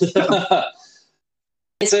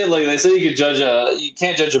 They say you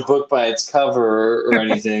can't judge a book by its cover or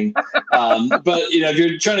anything. But if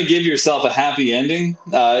you're trying to give yourself a happy ending,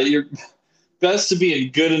 you're best to be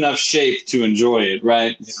in good enough shape to enjoy it,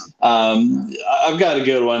 right? I've got a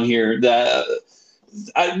good one here that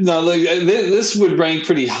this would rank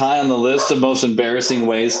pretty high on the list of most embarrassing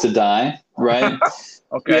ways to die, right?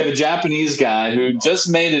 Okay. We have a Japanese guy who just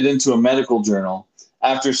made it into a medical journal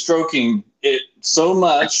after stroking it so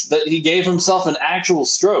much that he gave himself an actual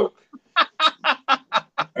stroke.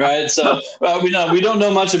 Right? So we don't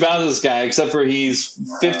know much about this guy except for he's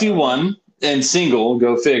 51 and single,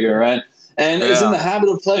 go figure, right? And is in the habit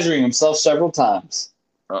of pleasuring himself several times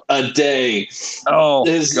a day. Oh,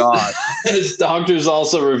 God. His doctors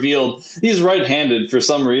also revealed he's right-handed for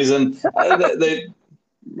some reason. I don't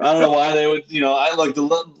know why they would, I like the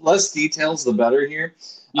less details, the better here.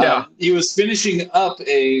 Yeah. He was finishing up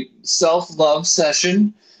a self-love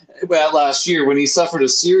session last year when he suffered a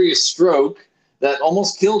serious stroke that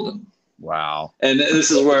almost killed him. Wow. And this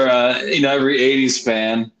is where, every 80s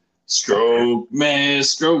fan, stroke me,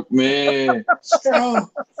 stroke. Well,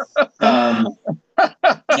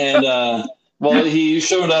 he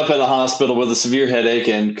showed up at a hospital with a severe headache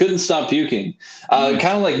and couldn't stop puking, kind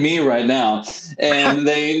of like me right now. And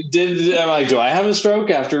they did. I'm like, do I have a stroke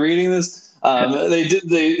after reading this? They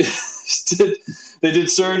did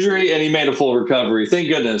surgery and he made a full recovery. Thank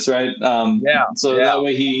goodness, right? So that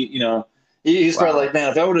way he's probably like,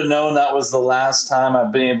 man, if I would have known that was the last time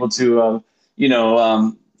I've been able to,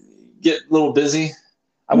 get a little busy,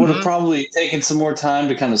 I would have probably taken some more time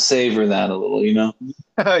to kind of savor that a little,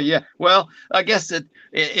 Yeah. Well, I guess it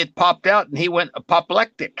popped out and he went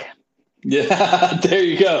apoplectic. Yeah, there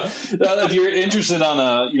you go. If you're interested on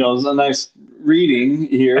a nice reading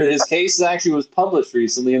here, his case actually was published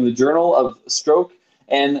recently in the Journal of Stroke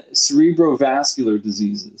and Cerebrovascular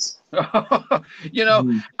Diseases.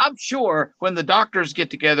 I'm sure when the doctors get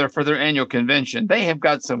together for their annual convention, they have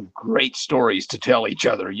got some great stories to tell each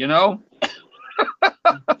other,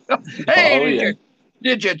 Hey,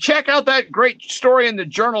 did you check out that great story in the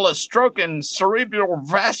Journal of Stroke and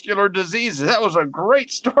Cerebrovascular Diseases? That was a great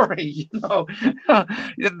story, that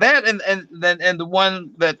and the one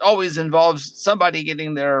that always involves somebody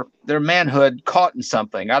getting their manhood caught in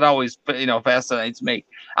something. That always fascinates me.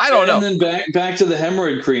 I don't know. And then back to the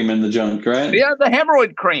hemorrhoid cream in the junk, right? Yeah, the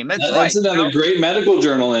hemorrhoid cream. That's right. Another great medical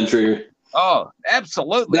journal entry. Oh,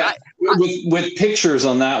 absolutely. With pictures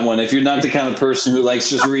on that one, if you're not the kind of person who likes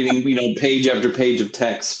just reading, page after page of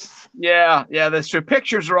text. Yeah, that's true.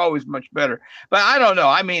 Pictures are always much better. But I don't know.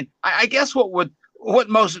 I mean, I guess what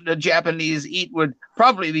most of the Japanese eat would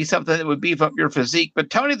probably be something that would beef up your physique. But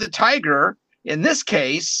Tony the Tiger, in this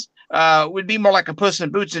case, would be more like a Puss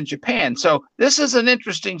in Boots in Japan. So this is an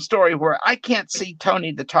interesting story where I can't see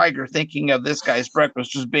Tony the Tiger thinking of this guy's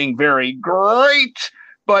breakfast as being very great.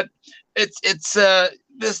 But it's this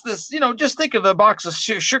just think of a box of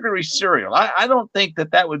sugary cereal. I don't think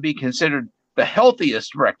that would be considered the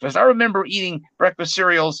healthiest breakfast. I remember eating breakfast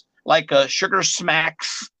cereals like Sugar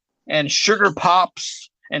Smacks and Sugar Pops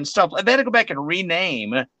and stuff. They had to go back and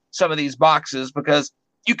rename some of these boxes because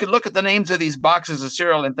you could look at the names of these boxes of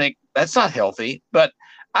cereal and think that's not healthy. But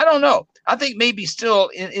I don't know. I think maybe still,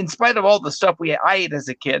 in spite of all the stuff I ate as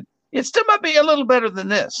a kid, it still might be a little better than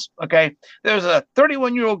this. Okay. There's a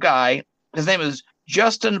 31-year-old guy. His name is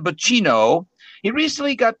Justin Bacino. He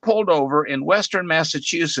recently got pulled over in Western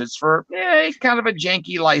Massachusetts for kind of a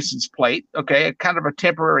janky license plate. Okay. A kind of a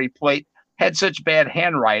temporary plate. Had such bad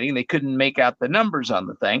handwriting, they couldn't make out the numbers on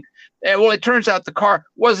the thing. Well, it turns out the car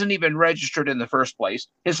wasn't even registered in the first place.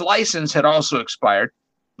 His license had also expired.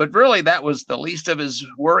 But really, that was the least of his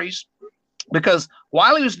worries. Because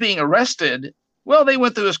while he was being arrested, well, they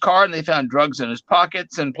went through his car and they found drugs in his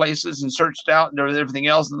pockets and places and searched out and everything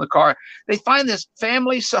else in the car. They find this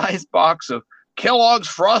family-sized box of Kellogg's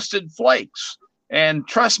Frosted Flakes. And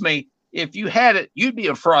trust me, if you had it, you'd be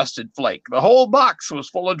a Frosted Flake. The whole box was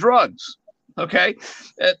full of drugs. Okay.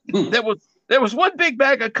 There was one big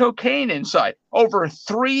bag of cocaine inside, over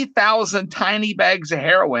 3,000 tiny bags of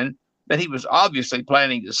heroin that he was obviously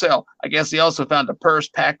planning to sell. I guess he also found a purse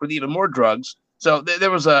packed with even more drugs. So there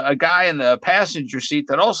was a guy in the passenger seat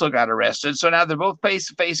that also got arrested. So now they're both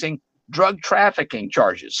facing drug trafficking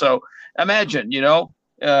charges. So imagine,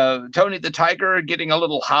 Tony the Tiger getting a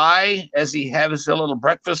little high as he has a little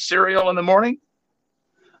breakfast cereal in the morning.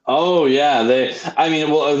 Oh yeah,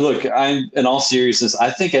 look, in all seriousness, I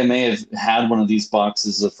think I may have had one of these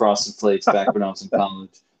boxes of Frosted Flakes back when I was in college.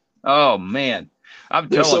 Oh man,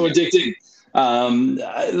 They're so addicting.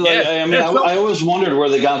 I always wondered where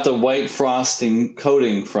they got the white frosting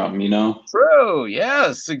coating from. True.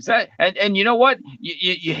 Yes, exactly. And you know what?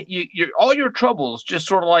 You all your troubles just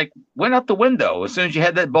sort of like went out the window as soon as you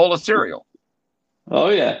had that bowl of cereal. Oh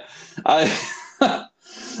yeah, that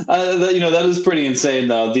is pretty insane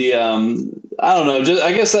though. I don't know.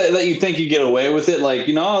 I guess that you think you get away with it, like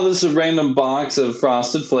this is a random box of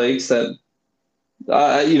Frosted Flakes that.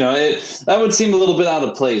 That would seem a little bit out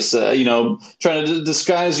of place. Trying to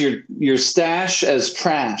disguise your stash as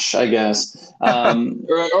trash, I guess,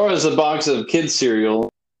 or as a box of kids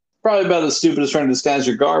cereal. Probably about as stupid as trying to disguise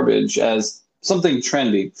your garbage as something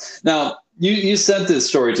trendy. Now, you sent this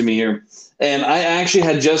story to me here, and I actually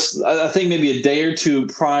had just, I think maybe a day or two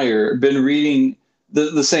prior, been reading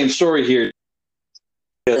the same story here.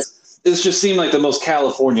 This just seemed like the most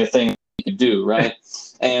California thing you could do, right?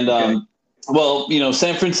 And well,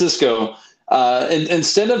 San Francisco,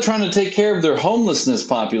 instead of trying to take care of their homelessness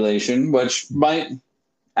population, which might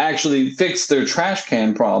actually fix their trash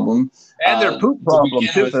can problem. And their poop problem,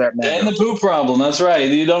 too, for that matter. And the poop problem, that's right.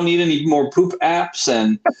 You don't need any more poop apps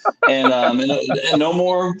and no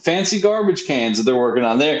more fancy garbage cans that they're working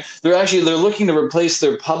on. They're looking to replace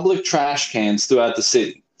their public trash cans throughout the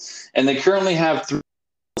city. And they currently have 3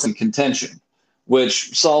 in contention,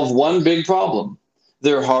 which solve one big problem.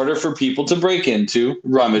 They're harder for people to break into,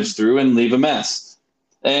 rummage through, and leave a mess.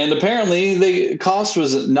 And apparently, the cost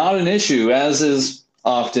was not an issue, as is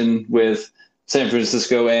often with San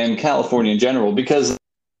Francisco and California in general, because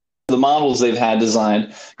the models they've had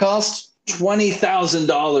designed cost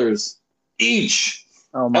 $20,000 each.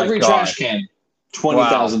 Oh my Every God. trash can,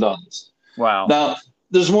 $20,000. Wow. Now,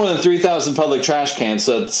 there's more than 3,000 public trash cans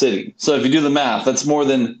at the city. So if you do the math, that's more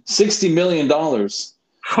than $60 million.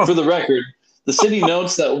 For the record, the city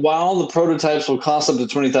notes that while the prototypes will cost up to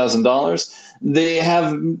 $20,000, they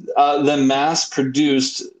have them mass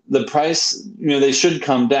produced. The price, they should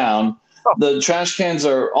come down. The trash cans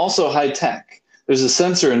are also high tech. There's a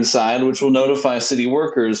sensor inside which will notify city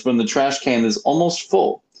workers when the trash can is almost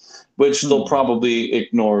full, which they'll probably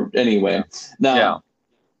ignore anyway. Now,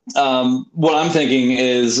 what I'm thinking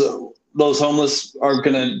is those homeless are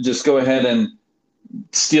going to just go ahead and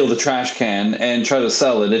steal the trash can and try to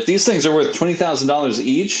sell it. If these things are worth $20,000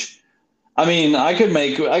 each, I mean, I could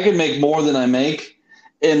make more than I make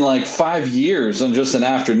in like 5 years on just an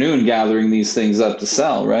afternoon gathering these things up to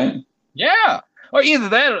sell, right? Yeah. Or either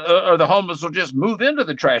that or the homeless will just move into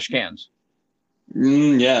the trash cans.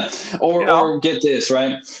 Yeah. Or get this,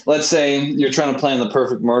 right? Let's say you're trying to plan the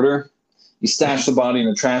perfect murder. You stash the body in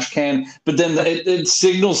a trash can, but then it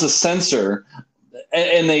signals a sensor.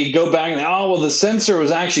 And they go back and, the sensor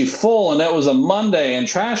was actually full, and that was a Monday, and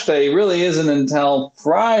trash day really isn't until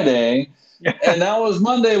Friday. And that was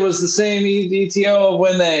Monday was the same ETO of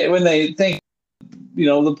when they think,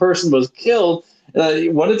 the person was killed.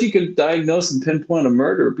 What if you could diagnose and pinpoint a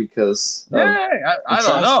murder because of I don't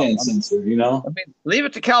trash know. can sensor, I mean, leave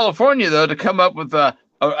it to California, though, to come up with a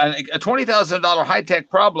 $20,000 high-tech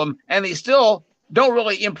problem, and they still don't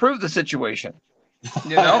really improve the situation.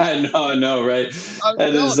 I know, right?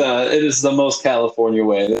 It is the most California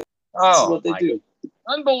way. That's what they do.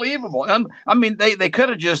 Unbelievable. I mean, they could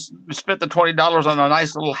have just spent the $20 on a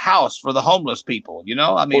nice little house for the homeless people,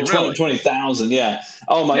 I mean, really. 20,000, yeah.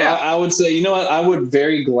 Oh my God. I would say, you know what? I would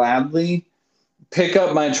very gladly pick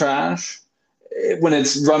up my trash when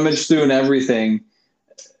it's rummaged through and everything.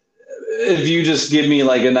 If you just give me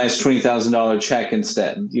like a nice $20,000 check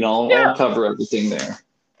instead, I'll cover everything there.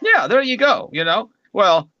 Yeah, there you go.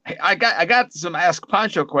 Well, I got some Ask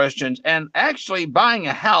Pancho questions, and actually buying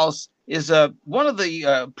a house is one of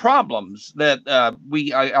the problems that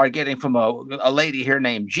we are getting from a lady here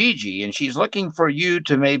named Gigi, and she's looking for you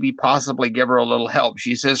to maybe possibly give her a little help.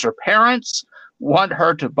 She says her parents want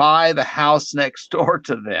her to buy the house next door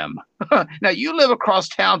to them. Now, you live across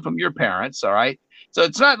town from your parents, all right? So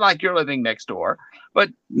it's not like you're living next door, but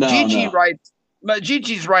Gigi writes. But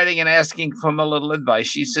Gigi's writing and asking for a little advice.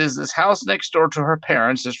 She says this house next door to her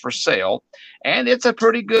parents is for sale, and it's a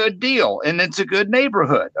pretty good deal, and it's a good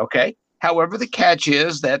neighborhood, okay? However, the catch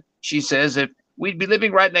is that she says if we'd be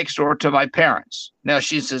living right next door to my parents. Now,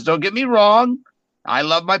 she says, don't get me wrong. I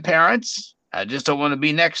love my parents. I just don't want to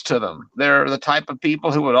be next to them. They're the type of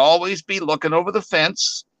people who would always be looking over the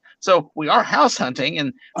fence. So we are house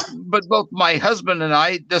hunting, but both my husband and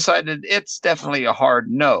I decided it's definitely a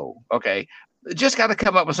hard no. Okay. Just got to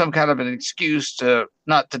come up with some kind of an excuse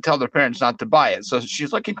not to tell their parents not to buy it. So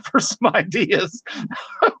she's looking for some ideas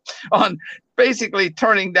on basically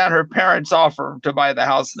turning down her parents' offer to buy the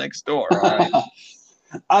house next door. All right?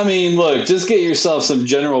 I mean, look, just get yourself some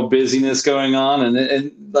general busyness going on,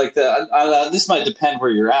 and like that. This might depend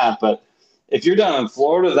where you're at, but if you're down in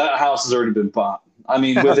Florida, that house has already been bought. I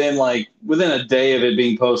mean, within a day of it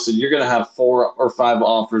being posted, you're going to have 4 or 5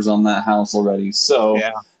 offers on that house already. So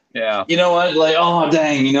yeah. You know what? Like, oh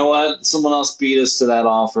dang, you know what? Someone else beat us to that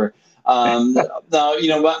offer. Now, you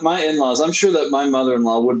know, my in-laws, I'm sure that my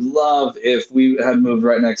mother-in-law would love if we had moved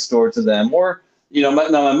right next door to them, or you know,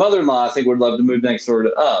 my mother-in-law, I think, would love to move next door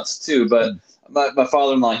to us too. But my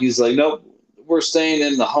father-in-law, he's like, nope, we're staying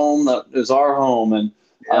in the home that is our home. And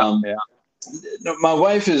my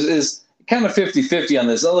wife is kind of 50-50 on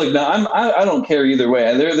this. Look, now I don't care either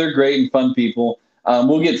way. They're great and fun people.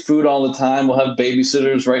 We'll get food all the time. We'll have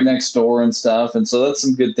babysitters right next door and stuff. And so that's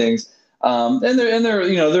some good things. And they're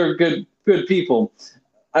you know, they're good people.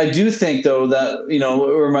 I do think though that, you know,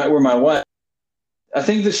 where my wife, I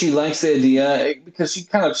think that she likes the idea because she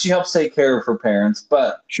helps take care of her parents,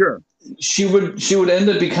 but sure, she would end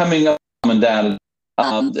up becoming a mom and dad. Sure.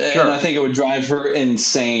 And I think it would drive her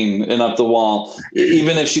insane and up the wall,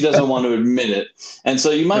 even if she doesn't want to admit it. And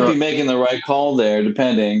so you might be making the right call there,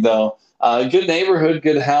 depending though. Good neighborhood,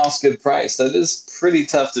 good house, good price. That is pretty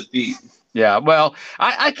tough to beat. Yeah, well,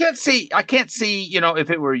 I can't see, you know, if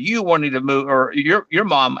it were you wanting to move, or your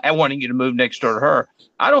mom wanting you to move next door to her,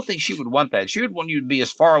 I don't think she would want that. She would want you to be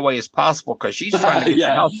as far away as possible because she's trying to get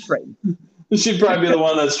the house straight. She'd probably be the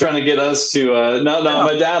one that's trying to get us to. No,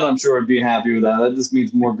 my dad, I'm sure, would be happy with that. That just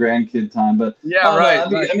means more grandkid time. But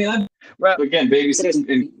again, babysitting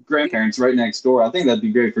and grandparents right next door. I think that'd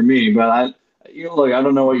be great for me. But I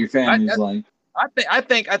don't know what your family's like. I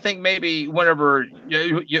think maybe whenever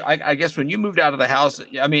I guess when you moved out of the house,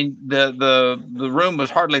 I mean the room was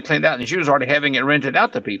hardly cleaned out, and she was already having it rented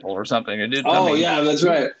out to people or something. Yeah, that's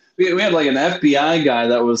right. We had like an FBI guy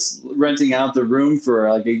that was renting out the room for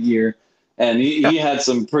like a year, and he had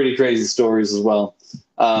some pretty crazy stories as well.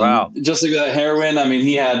 Wow! Just like that heroin. I mean,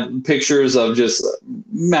 he had pictures of just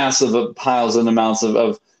massive piles and amounts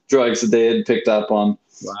of drugs that they had picked up on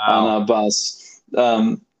a bus.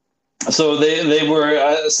 So they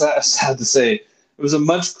were, sad to say, it was a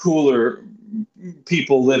much cooler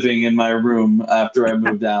people living in my room after I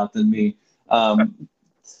moved out than me.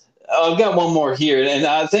 I've got one more here,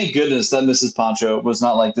 and thank goodness that Mrs. Pancho was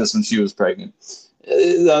not like this when she was pregnant.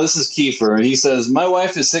 This is Kiefer. He says, my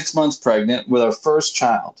wife is 6 months pregnant with our first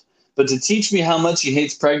child, but to teach me how much he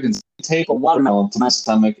hates pregnancy, I tape a watermelon to my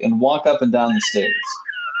stomach and walk up and down the stairs.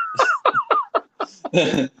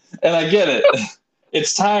 And I get it.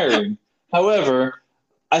 It's tiring. However,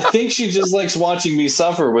 I think she just likes watching me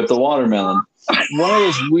suffer with the watermelon. One of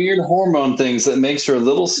those weird hormone things that makes her a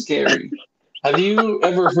little scary. Have you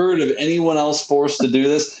ever heard of anyone else forced to do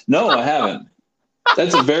this? No, I haven't.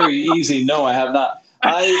 That's a very easy no, I have not.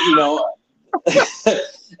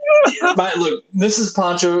 Look, Mrs.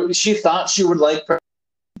 Pancho, she thought she would like pregnancy,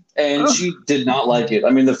 and she did not like it. I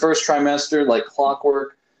mean, the first trimester, like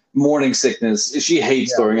clockwork. Morning sickness. She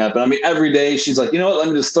hates throwing up. And I mean, every day she's like, you know what? Let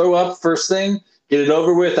me just throw up first thing, get it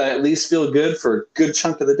over with. I at least feel good for a good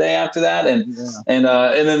chunk of the day after that. And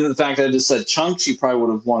then the fact that I just said chunk, she probably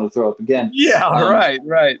would have wanted to throw up again. Yeah, right.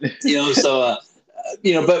 You know, so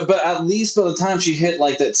but at least by the time she hit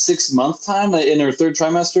like that 6 month time in her third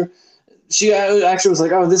trimester, she actually was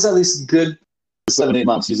like, oh, this is at least good 7-8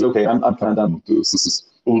 months. She's okay. I'm kind of done with this. This is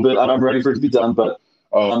a little bit. I'm ready for it to be done, but.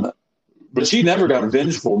 But she never got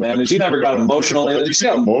vengeful, man. And she never got emotional. She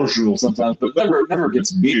got emotional sometimes, but never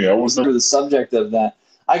gets me. I was never the subject of that.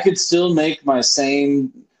 I could still make my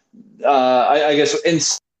same, I guess,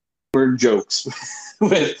 word jokes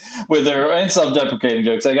with her and self-deprecating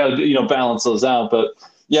jokes. I got to balance those out. But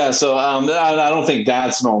yeah, so I don't think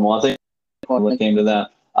that's normal. I think when it came to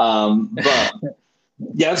that, but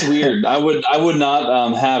yeah, it's weird. I would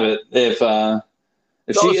not have it if.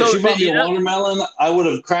 If she bought me a watermelon, I would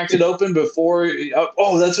have cracked it open before.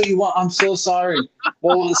 Oh, that's what you want. I'm so sorry.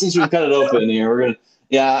 Well, since we cut it open here, we're gonna.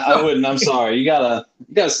 Yeah, I wouldn't. I'm sorry. You gotta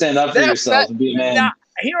stand up for yourself and be a man. Now,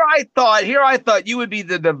 here I thought you would be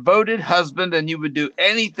the devoted husband, and you would do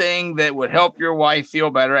anything that would help your wife feel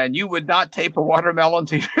better, and you would not tape a watermelon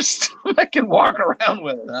to your stomach and walk around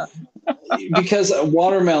with it. Huh? because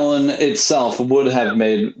watermelon itself would have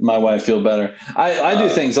made my wife feel better. I do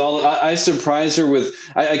things. I surprise her with.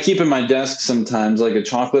 I keep in my desk sometimes like a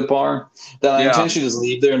chocolate bar that I intentionally just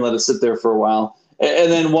leave there and let it sit there for a while.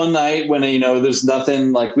 And then one night when there's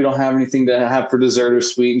nothing, like we don't have anything to have for dessert or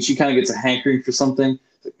sweet, and she kind of gets a hankering for something.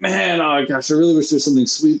 Like, man, oh gosh, I really wish there's something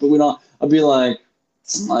sweet, but we don't. I'll be like,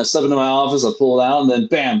 I step into my office, I pull it out, and then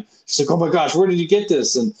bam, she's like, oh my gosh, where did you get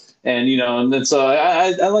this? And then so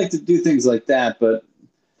I like to do things like that, but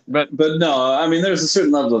no, I mean, there's a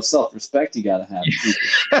certain level of self-respect you got to have.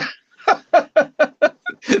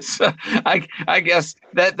 So I guess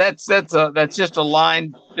that's just a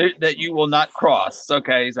line that you will not cross.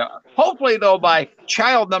 Okay, so hopefully though by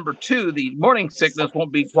child number 2, the morning sickness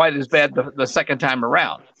won't be quite as bad the second time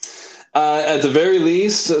around. At the very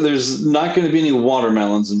least, there's not going to be any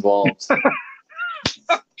watermelons involved.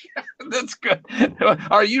 That's good.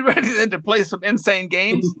 Are you ready then to play some insane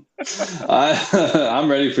games? I'm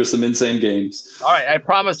ready for some insane games. All right, I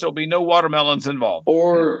promise there'll be no watermelons involved.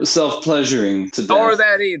 Or self-pleasuring to death. Or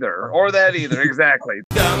that either. Exactly.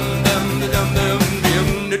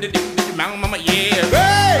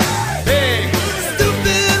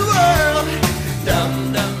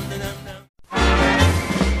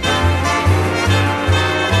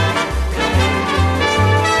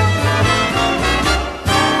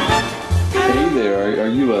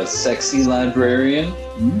 A sexy librarian?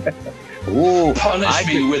 Ooh, punish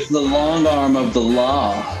me with the long arm of the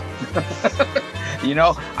law.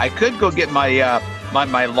 I could go get my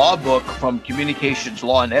my law book from Communications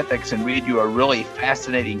Law and Ethics and read you a really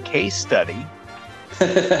fascinating case study.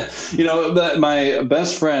 My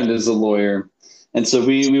best friend is a lawyer, and so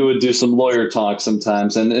we would do some lawyer talk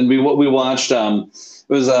sometimes, and we watched it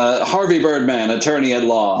was Harvey Birdman, Attorney at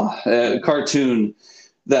Law, a cartoon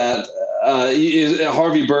that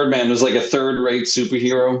Harvey Birdman was like a third-rate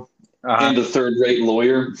superhero and a third-rate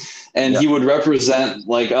lawyer, and he would represent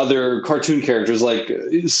like other cartoon characters, like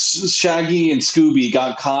Shaggy and Scooby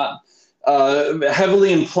got caught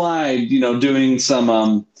heavily implied, doing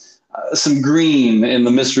some green in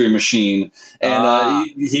the Mystery Machine, and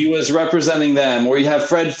he was representing them. Or you have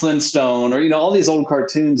Fred Flintstone, or all these old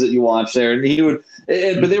cartoons that you watch there, and he would.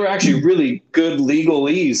 But they were actually really good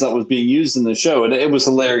legalese that was being used in the show, and it was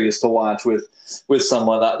hilarious to watch with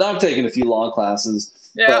someone. I've taken a few law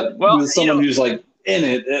classes, but with someone who's like in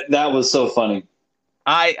it, that was so funny.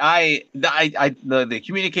 The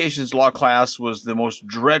communications law class was the most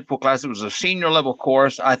dreadful class. It was a senior level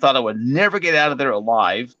course. I thought I would never get out of there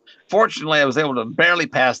alive. Fortunately, I was able to barely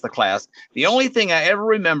pass the class. The only thing I ever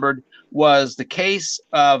remembered was the case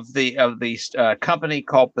of the company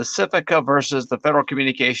called Pacifica versus the Federal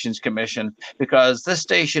Communications Commission, because this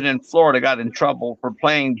station in Florida got in trouble for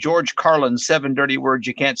playing George Carlin's 7 Dirty Words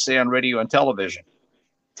You Can't Say on Radio and Television.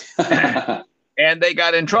 And they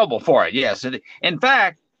got in trouble for it, yes. In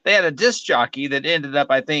fact, they had a disc jockey that ended up,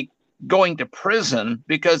 I think, going to prison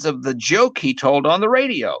because of the joke he told on the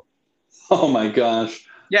radio. Oh, my gosh.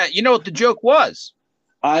 Yeah, you know what the joke was?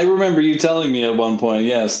 I remember you telling me at one point,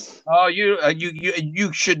 yes. Oh, you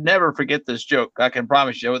should never forget this joke. I can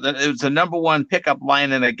promise you. It was the number one pickup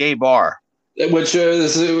line in a gay bar. Which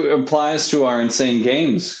this applies to our insane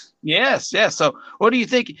games. Yes. So, what do you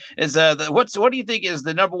think is what do you think is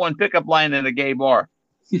the number one pickup line in a gay bar?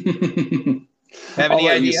 Have any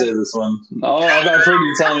idea? You say this one. Oh, I've heard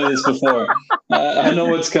you tell me this before. I know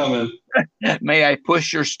what's coming. May I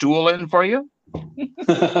push your stool in for you?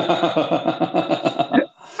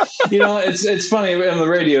 It's funny on the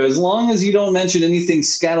radio. As long as you don't mention anything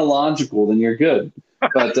scatological, then you're good.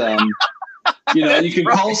 But you can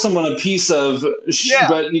call someone a piece of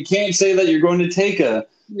but you can't say that you're going to take a.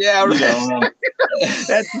 Yeah, right.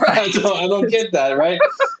 That's right. I don't get that, right?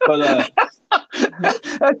 But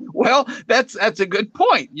well, that's a good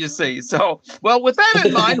point. You see, so well, with that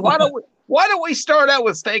in mind, why don't we start out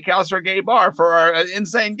with Steakhouse or Gay Bar for our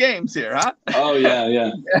insane games here, huh? Oh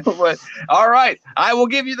yeah. But, all right, I will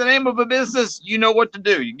give you the name of a business. You know what to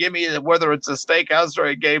do. You give me whether it's a steakhouse or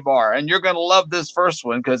a gay bar, and you're going to love this first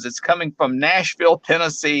one because it's coming from Nashville,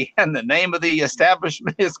 Tennessee, and the name of the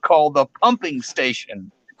establishment is called the Pumping Station.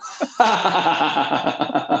 The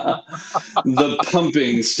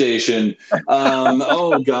Pumping Station.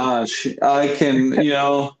 Oh gosh, I can.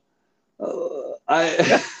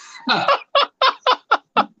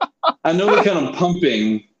 I know the kind of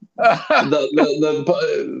pumping,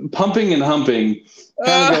 the pumping and humping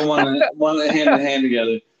kind of go one hand in hand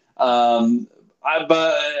together. I'm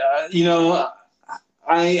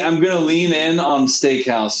going to lean in on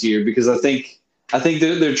Steakhouse here because I think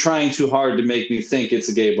they're trying too hard to make me think it's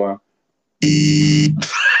a gay bar.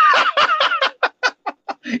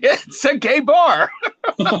 It's a gay bar.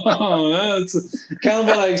 Oh, that's kind of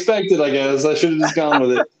what I expected, I guess. I should have just gone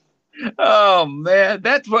with it. Oh, man.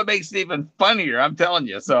 That's what makes it even funnier. I'm telling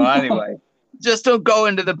you. So anyway, just don't go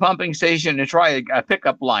into the pumping station and try a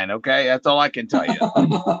pickup line, okay? That's all I can tell you.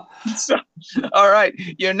 So, all right.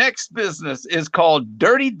 Your next business is called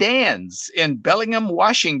Dirty Dan's in Bellingham,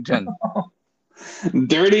 Washington.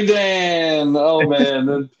 Dirty Dan. Oh, man.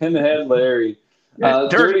 The Pinhead Larry.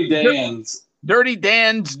 Dirty Dan's. Dirty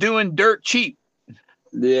Dan's doing dirt cheap.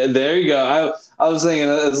 Yeah, there you go. I was thinking,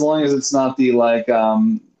 as long as it's not the like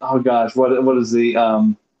oh gosh, what is the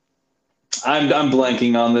I'm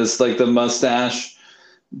blanking on this, like the mustache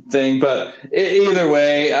thing, but either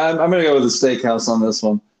way, I'm gonna go with the steakhouse on this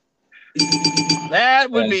one.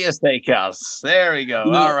 That would be a steakhouse. There we go.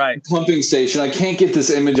 All right. Pumping station. I can't get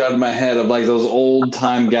this image out of my head of like those old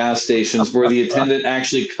time gas stations where the attendant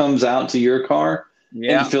actually comes out to your car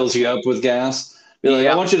and fills you up with gas. Be like,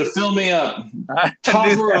 I want you to fill me up. Top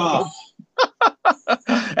her off.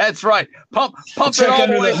 That's right. Pump Check it all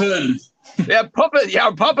under the way. the hood. Yeah,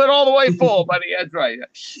 pump it all the way full, buddy. That's right.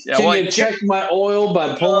 Yeah, Can you check my oil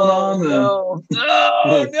by pulling on the? No.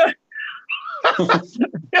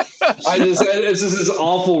 It's just this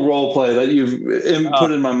awful role play that you've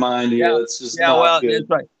put in my mind here. It's just not good. That's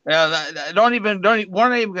right. Yeah, we're not even going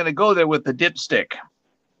to go there with the dipstick.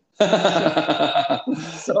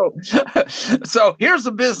 So here's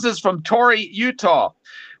a business from Torrey, Utah.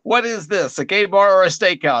 What is this? A gay bar or a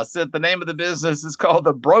steakhouse? The name of the business is called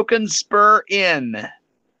the Broken Spur Inn.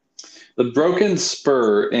 The Broken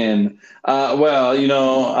Spur Inn.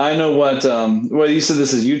 Well, I know what. Well, you said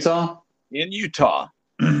this is Utah. In Utah.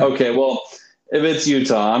 Okay, well, if it's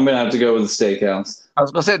Utah, I'm gonna have to go with the steakhouse. I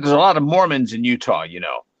was gonna say there's a lot of Mormons in Utah.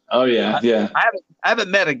 Oh yeah, yeah. I haven't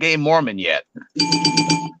met a gay Mormon yet.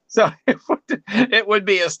 So it would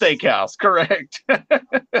be a steakhouse, correct?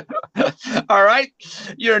 All right.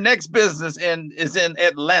 Your next business is in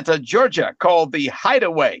Atlanta, Georgia, called the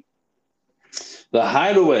Hideaway. The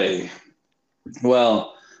Hideaway.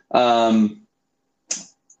 Well, they're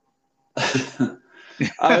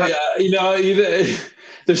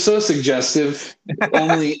so suggestive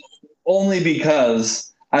only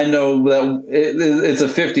because I know that it's a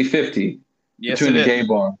 50-50 between a gay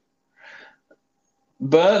bar.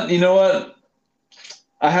 But you know what?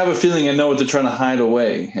 I have a feeling I know what they're trying to hide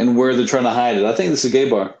away and where they're trying to hide it. I think this is a gay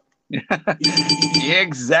bar.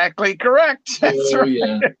 Exactly correct. That's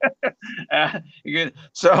right. Yeah.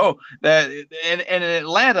 So that in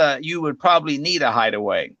Atlanta, you would probably need a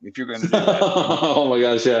hideaway if you're going to do that. Oh my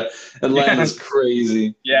gosh, yeah. Atlanta's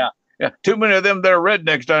crazy. Yeah. Too many of them there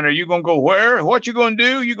rednecks down there. You gonna go where? What you gonna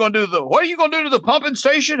do? What are you gonna do to the pumping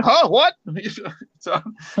station? Huh? What? So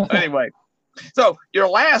anyway. So your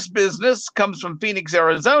last business comes from Phoenix,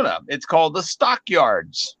 Arizona. It's called the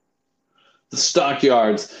Stockyards. The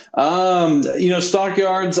Stockyards.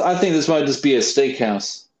 Stockyards, I think this might just be a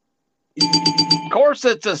steakhouse. Of course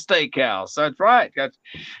it's a steakhouse. That's right.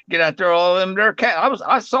 Get out there, all of them there cattle.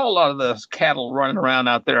 I saw a lot of those cattle running around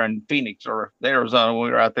out there in Phoenix or Arizona when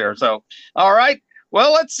we were out there. So, all right.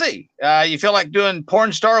 Well, let's see. You feel like doing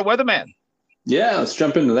porn star weatherman? Yeah, let's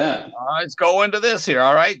jump into that. Let's go into this here.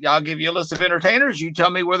 All right. I'll give you a list of entertainers. You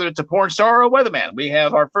tell me whether it's a porn star or a weatherman. We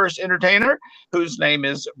have our first entertainer, whose name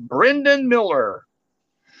is Brendan Miller.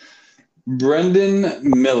 Brendan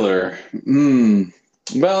Miller.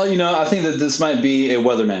 Well, I think that this might be a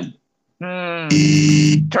weatherman.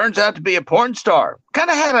 Turns out to be a porn star.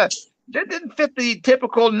 Kind of that didn't fit the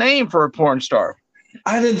typical name for a porn star.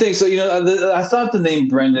 I didn't think so. I thought the name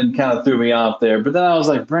Brendan kind of threw me off there, but then I was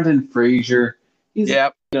like, Brendan Fraser. He's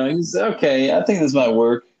okay. I think this might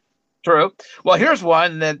work. True. Well, here's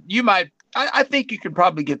one that you might. I think you could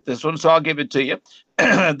probably get this one, so I'll give it to you.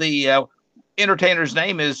 The entertainer's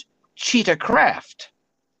name is Cheetah Craft.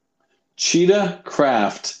 Cheetah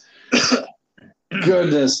Craft.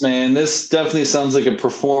 Goodness, man, this definitely sounds like a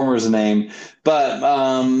performer's name, but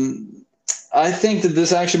I think that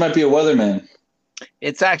this actually might be a weatherman.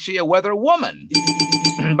 It's actually a weather woman,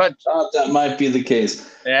 but that might be the case.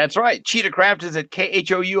 That's right. Cheetah Craft is at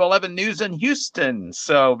KHOU 11 News in Houston.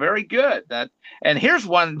 So very good. And here's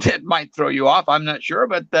one that might throw you off. I'm not sure,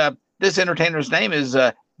 but this entertainer's name is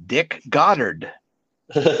Dick Goddard.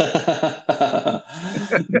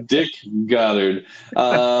 Dick Goddard.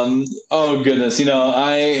 Oh goodness.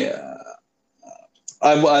 I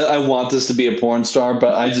want this to be a porn star,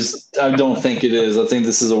 but I don't think it is. I think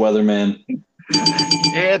this is a weatherman.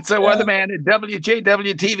 It's a weatherman at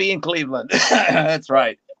WJW TV in Cleveland. That's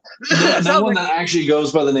right. That one that actually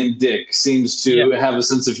goes by the name Dick seems to have a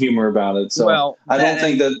sense of humor about it. So I don't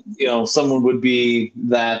think that someone would be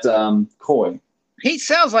that coy. He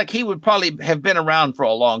sounds like he would probably have been around for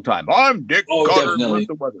a long time. I'm Dick Goddard definitely. with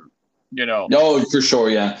the weather. You know. Oh, for sure,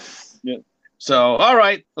 yeah. Yeah. So, all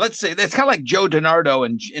right, let's see. That's kind of like Joe DiNardo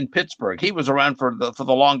in Pittsburgh. He was around for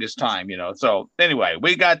the longest time, you know. So, anyway,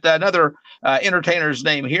 we got another entertainer's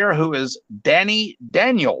name here, who is Danny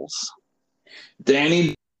Daniels.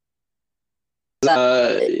 Danny,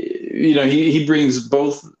 he brings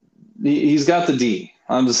both. He's got the D.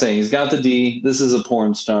 I'm just saying, he's got the D. This is a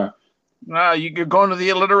porn star. You're going to the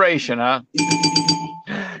alliteration, huh?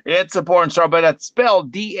 It's a porn star, but it's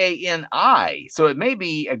spelled D-A-N-I, so it may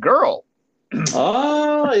be a girl.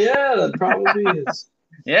 Oh, yeah, that probably is.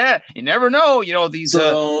 Yeah, you never know. You know, these.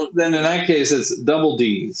 So then in that case, it's double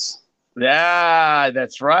D's. Yeah,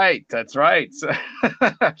 that's right. That's right.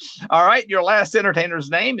 All right, your last entertainer's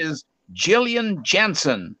name is Jillian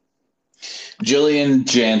Jansen. Jillian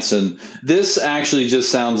Jansen. This actually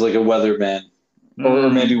just sounds like a weatherman or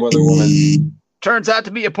maybe weatherwoman. Turns out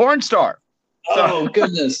to be a porn star. Oh,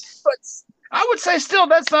 goodness. But I would say still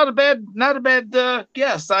that's not a bad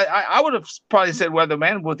guess. I would have probably said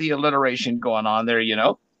weatherman with the alliteration going on there, you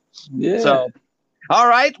know. Yeah. So, all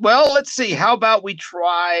right. Well, let's see. How about we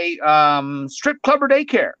try strip club or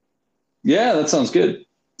daycare? Yeah, that sounds good.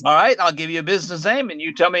 All right. I'll give you a business name, and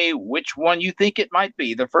you tell me which one you think it might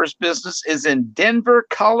be. The first business is in Denver,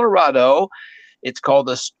 Colorado. It's called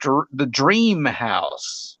the Dream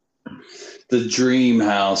House. The Dream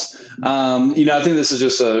House. I think this is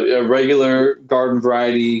just a regular garden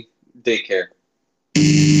variety daycare.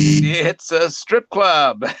 It's a strip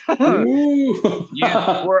club.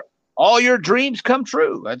 Where all your dreams come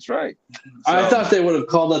true. That's right. So. I thought they would have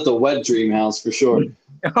called that the Wet Dream House for sure.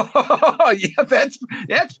 Oh, yeah,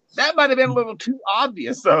 that might have been a little too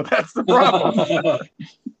obvious, though. That's the problem.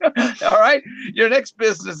 All right. Your next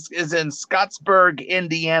business is in Scottsburg,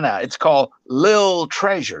 Indiana. It's called Lil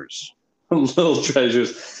Treasures. Little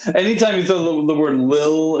Treasures. Anytime you throw the word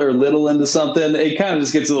lil or little into something, it kind of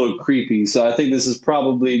just gets a little creepy. So I think this is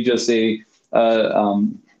probably just a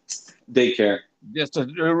daycare. Just a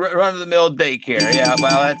run-of-the-mill daycare. Yeah,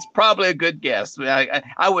 well, that's probably a good guess.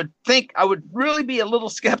 I would think I would really be a little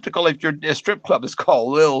skeptical if your strip club is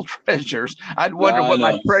called Lil Treasures. I'd wonder what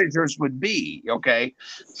my treasures would be. Okay,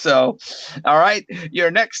 so all right, your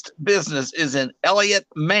next business is in Elliott,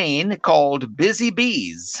 Maine, called Busy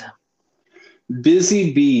Bees.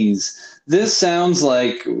 Busy Bees. This sounds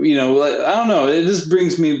like, I don't know. It just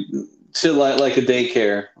brings me to like a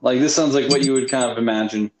daycare. Like this sounds like what you would kind of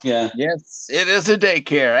imagine. Yeah. Yes, it is a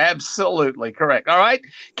daycare. Absolutely correct. All right.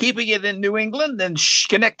 Keeping it in New England, then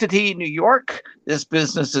Schenectady, New York. This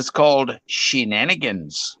business is called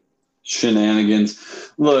Shenanigans.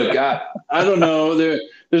 Shenanigans. Look, I don't know.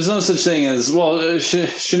 There's no such thing as,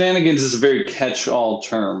 shenanigans is a very catch-all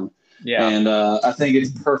term. Yeah. And I think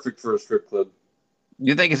it's perfect for a strip club.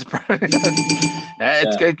 You think it's perfect?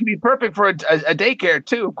 It can be perfect for a daycare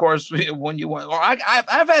too, of course. When you want,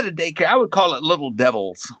 I've had a daycare. I would call it Little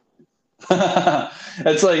Devils.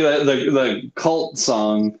 It's like the cult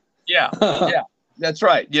song. Yeah, yeah, that's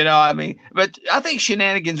right. But I think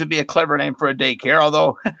Shenanigans would be a clever name for a daycare.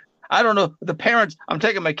 Although I don't know the parents. I'm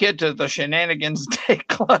taking my kid to the Shenanigans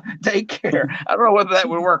daycare. I don't know whether that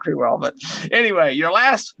would work very well. But anyway, your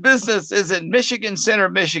last business is in Michigan Center,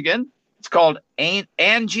 Michigan. It's called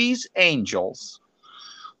Angie's Angels.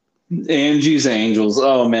 Angie's Angels.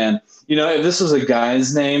 Oh, man. If this was a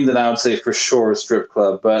guy's name, then I would say for sure a strip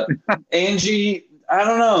club. But Angie, I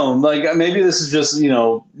don't know. Like, maybe this is just,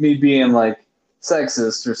 me being, like,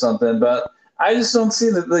 sexist or something. But I just don't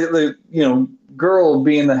see the girl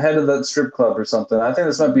being the head of that strip club or something. I think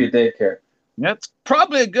this might be a daycare. That's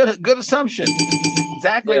probably a good assumption.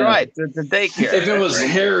 Exactly right. It's a daycare. If it was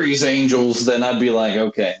Harry's Angels, then I'd be like,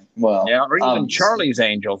 okay, well. Yeah, or even Charlie's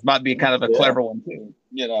Angels might be kind of a clever one too.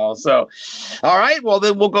 So, all right. Well,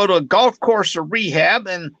 then we'll go to a golf course or rehab,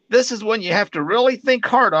 and this is one you have to really think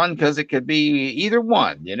hard on because it could be either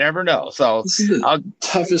one. You never know. So, this is the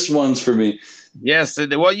toughest ones for me. Yes.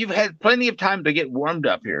 Well, you've had plenty of time to get warmed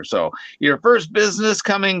up here. So your first business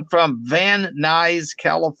coming from Van Nuys,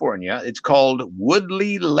 California. It's called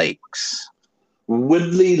Woodley Lakes.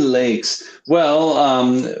 Woodley Lakes. Well,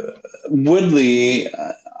 Woodley,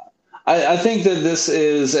 I think that this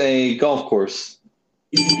is a golf course.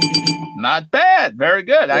 Not bad. Very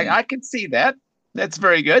good. I can see that. That's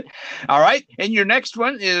very good. All right. And your next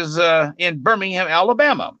one is in Birmingham,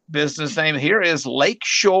 Alabama. Business name here is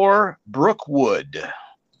Lakeshore Brookwood.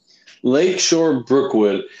 Lakeshore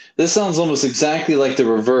Brookwood. This sounds almost exactly like the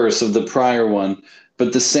reverse of the prior one,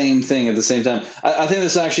 but the same thing at the same time. I think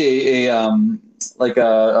this is actually a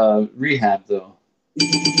rehab, though.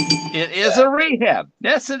 It is a rehab.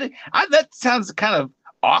 That sounds kind of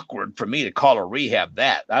awkward for me to call a rehab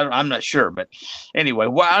that. I'm not sure. But anyway,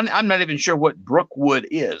 well, I'm not even sure what Brookwood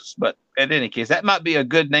is. But in any case, that might be a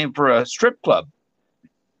good name for a strip club.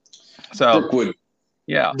 So Brookwood.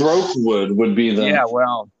 Yeah. Brokewood would be the. Yeah,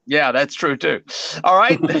 well, yeah, that's true too. All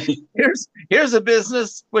right. Here's a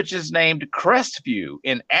business which is named Crestview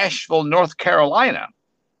in Asheville, North Carolina.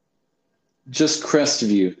 Just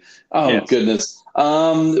Crestview. Oh, Yes. goodness.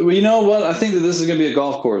 Well, you know what? I think that this is going to be a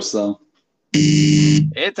golf course, though.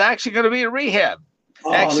 It's actually going to be a rehab.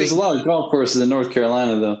 Oh, Actually, there's a lot of golf courses in North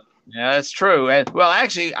Carolina, though. yeah, that's true. And well,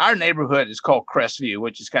 actually, our neighborhood is called Crestview,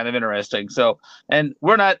 which is kind of interesting. So, and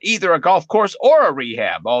we're not either a golf course or a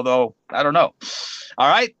rehab, although I don't know. All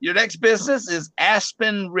right, your next business is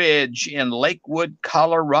Aspen Ridge in Lakewood,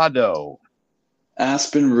 Colorado.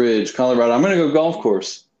 Aspen Ridge, Colorado. I'm going to go golf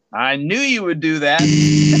course. I knew you would do that.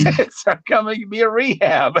 It's coming to be a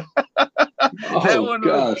rehab. Oh,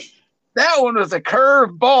 gosh. That one was a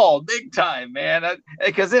curve ball, big time, man.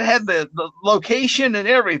 Because it had the location and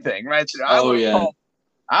everything, right? So I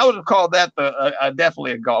would have called that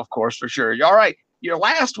definitely a golf course for sure. All right, your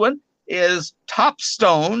last one is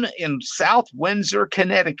Topstone in South Windsor,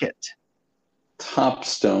 Connecticut.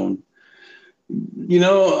 Topstone. You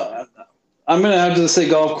know, I'm going to have to say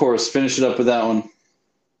golf course. Finish it up with that one.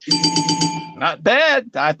 Not bad.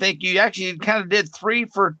 I think you actually kind of did 3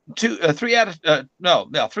 out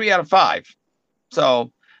of 5.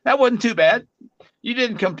 So that wasn't too bad. You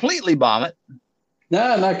didn't completely bomb it.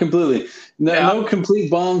 No, not completely. No complete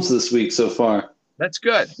bombs this week so far. That's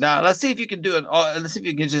good. Now let's see if you can do it. Let's see if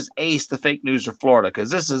you can just ace the fake news of Florida, because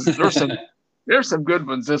there's some good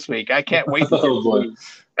ones this week. I can't wait. Oh boy.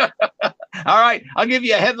 All right, I'll give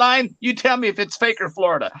you a headline. You tell me if it's fake or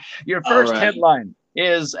Florida. Your first headline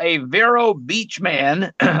is a Vero Beach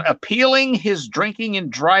man appealing his drinking and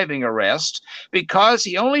driving arrest because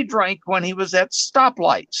he only drank when he was at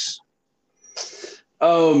stoplights.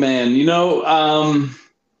 Oh man, you know,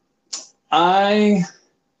 I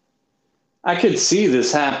could see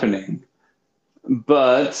this happening,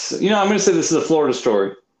 but you know, I'm going to say this is a Florida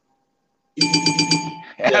story.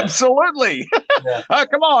 Absolutely.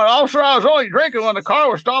 Come on, officer, I was only drinking when the car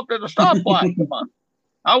was stopped at the stoplight. Come on.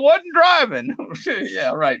 I wasn't driving.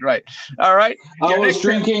 Yeah, right. All right. I was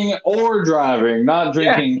drinking or driving, not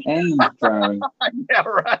drinking and driving. Yeah,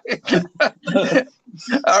 right.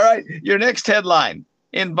 All right. Your next headline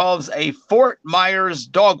involves a Fort Myers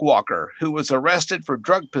dog walker who was arrested for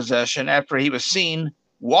drug possession after he was seen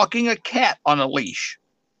walking a cat on a leash.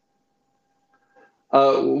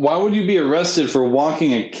 Why would you be arrested for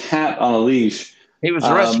walking a cat on a leash? He was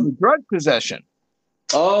arrested for drug possession.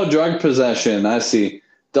 Oh, drug possession. I see.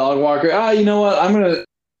 Dog walker. You know what?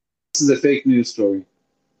 This is a fake news story.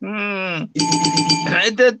 It's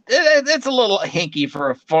a little hinky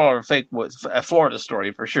for a Florida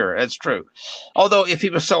story for sure. That's true. Although if he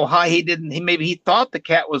was so high, maybe he thought the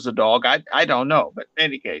cat was a dog. I don't know. But in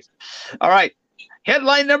any case. All right.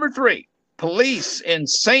 Headline number 3. Police in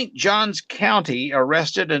St. Johns County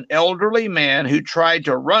arrested an elderly man who tried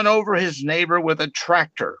to run over his neighbor with a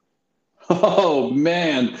tractor. Oh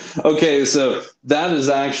man. Okay, so that is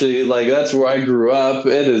actually that's where I grew up.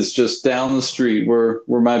 It is just down the street where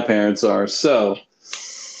my parents are. So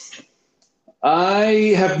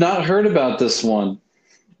I have not heard about this one,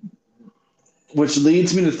 which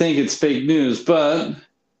leads me to think it's fake news, but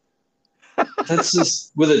that's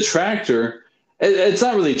just with a tractor. It's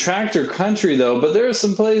not really tractor country, though, but there are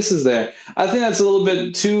some places there. I think that's a little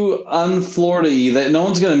bit too un-Florida-y that no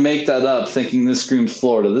one's going to make that up thinking this screams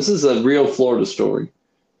Florida. This is a real Florida story.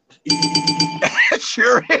 It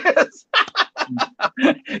sure is.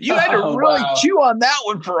 You had to really chew on that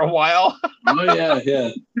one for a while. Oh, yeah.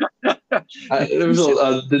 There was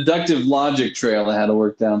a deductive logic trail I had to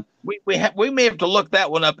work down. We may have to look that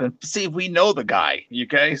one up and see if we know the guy,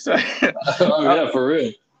 okay? So, oh, yeah, for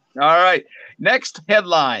real. All right. Next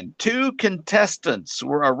headline. 2 contestants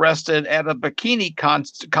were arrested at a bikini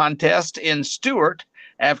contest in Stewart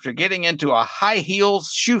after getting into a high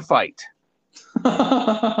heels shoe fight.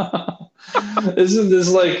 Isn't this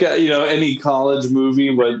like, any college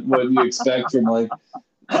movie, what you expect from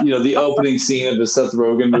the opening scene of a Seth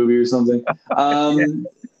Rogen movie or something?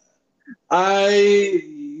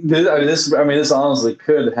 This honestly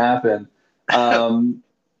could happen. I'm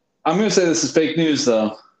going to say this is fake news,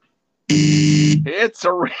 though. It's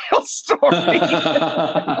a real story.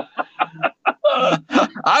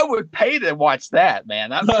 I would pay to watch that,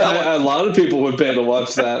 man. A lot of people would pay to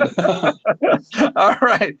watch that. All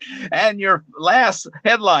right. And your last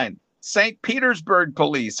headline. St. Petersburg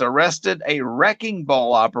police arrested a wrecking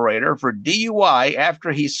ball operator for DUI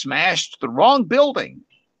after he smashed the wrong building.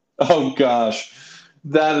 Oh, gosh.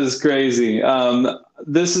 That is crazy.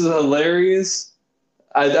 This is hilarious.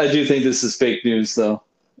 I do think this is fake news, though.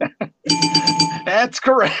 That's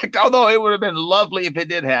correct. Although it would have been lovely if it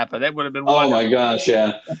did happen. That would have been wonderful. Oh, my gosh,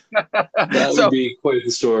 yeah. That would be quite the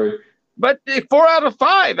story. But 4 out of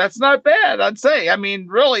 5, that's not bad, I'd say. I mean,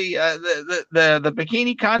 really, the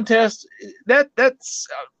bikini contest, that's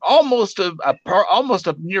almost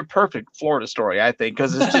a near perfect Florida story, I think,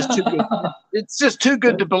 because it's just too good. It's just too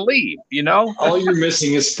good to believe, you know. All you're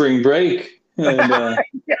missing is spring break. And,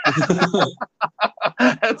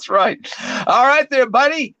 that's right. All right, there,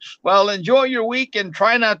 buddy. Well, enjoy your week and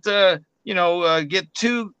try not to, get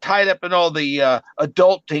too tied up in all the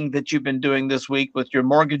adulting that you've been doing this week with your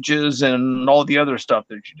mortgages and all the other stuff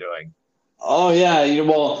that you're doing. Oh, yeah.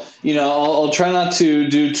 I'll try not to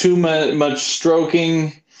do too much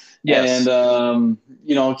stroking. Yes. And,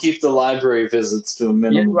 keep the library visits to a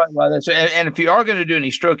minimum. Yeah, right. Well, that's right. And if you are going to do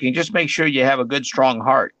any stroking, just make sure you have a good, strong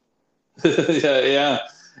heart. Yeah.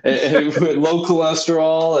 Low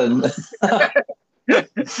cholesterol and...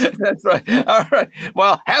 That's right. All right.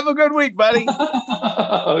 Well, have a good week, buddy.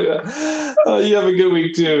 Oh, yeah. Oh, you have a good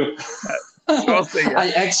week, too. I'll see you. I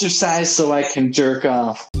exercise so I can jerk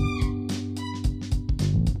off.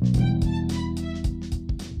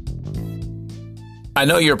 I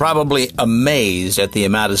know you're probably amazed at the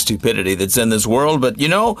amount of stupidity that's in this world, but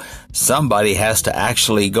somebody has to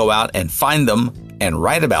actually go out and find them and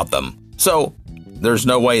write about them. So there's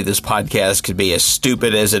no way this podcast could be as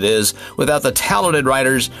stupid as it is without the talented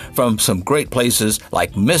writers from some great places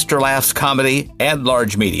like Mr. Laughs Comedy and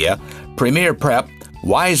Large Media, Premier Prep,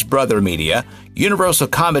 Wise Brother Media, Universal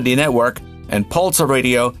Comedy Network, and Pulsar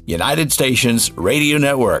Radio, United Stations Radio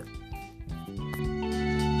Network.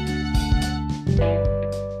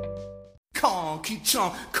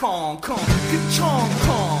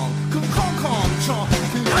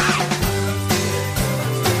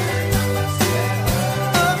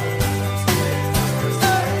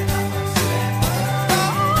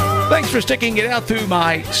 Thanks for sticking it out through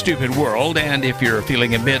my stupid world. And if you're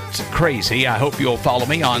feeling a bit crazy, I hope you'll follow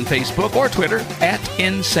me on Facebook or Twitter at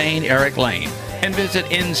Insane Eric Lane and visit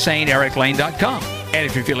InsaneEricLane.com. And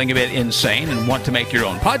if you're feeling a bit insane and want to make your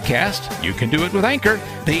own podcast, you can do it with Anchor,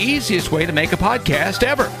 the easiest way to make a podcast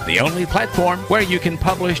ever. The only platform where you can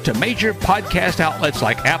publish to major podcast outlets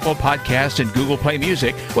like Apple Podcasts and Google Play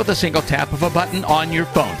Music with a single tap of a button on your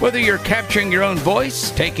phone. Whether you're capturing your own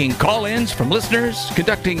voice, taking call-ins from listeners,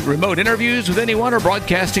 conducting remote interviews with anyone, or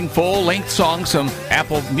broadcasting full-length songs from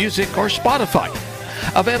Apple Music or Spotify.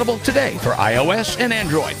 Available today for iOS and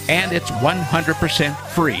Android, and it's 100%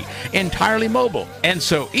 free, entirely mobile, and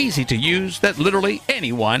so easy to use that literally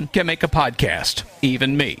anyone can make a podcast,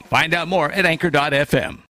 even me. Find out more at Anchor.fm.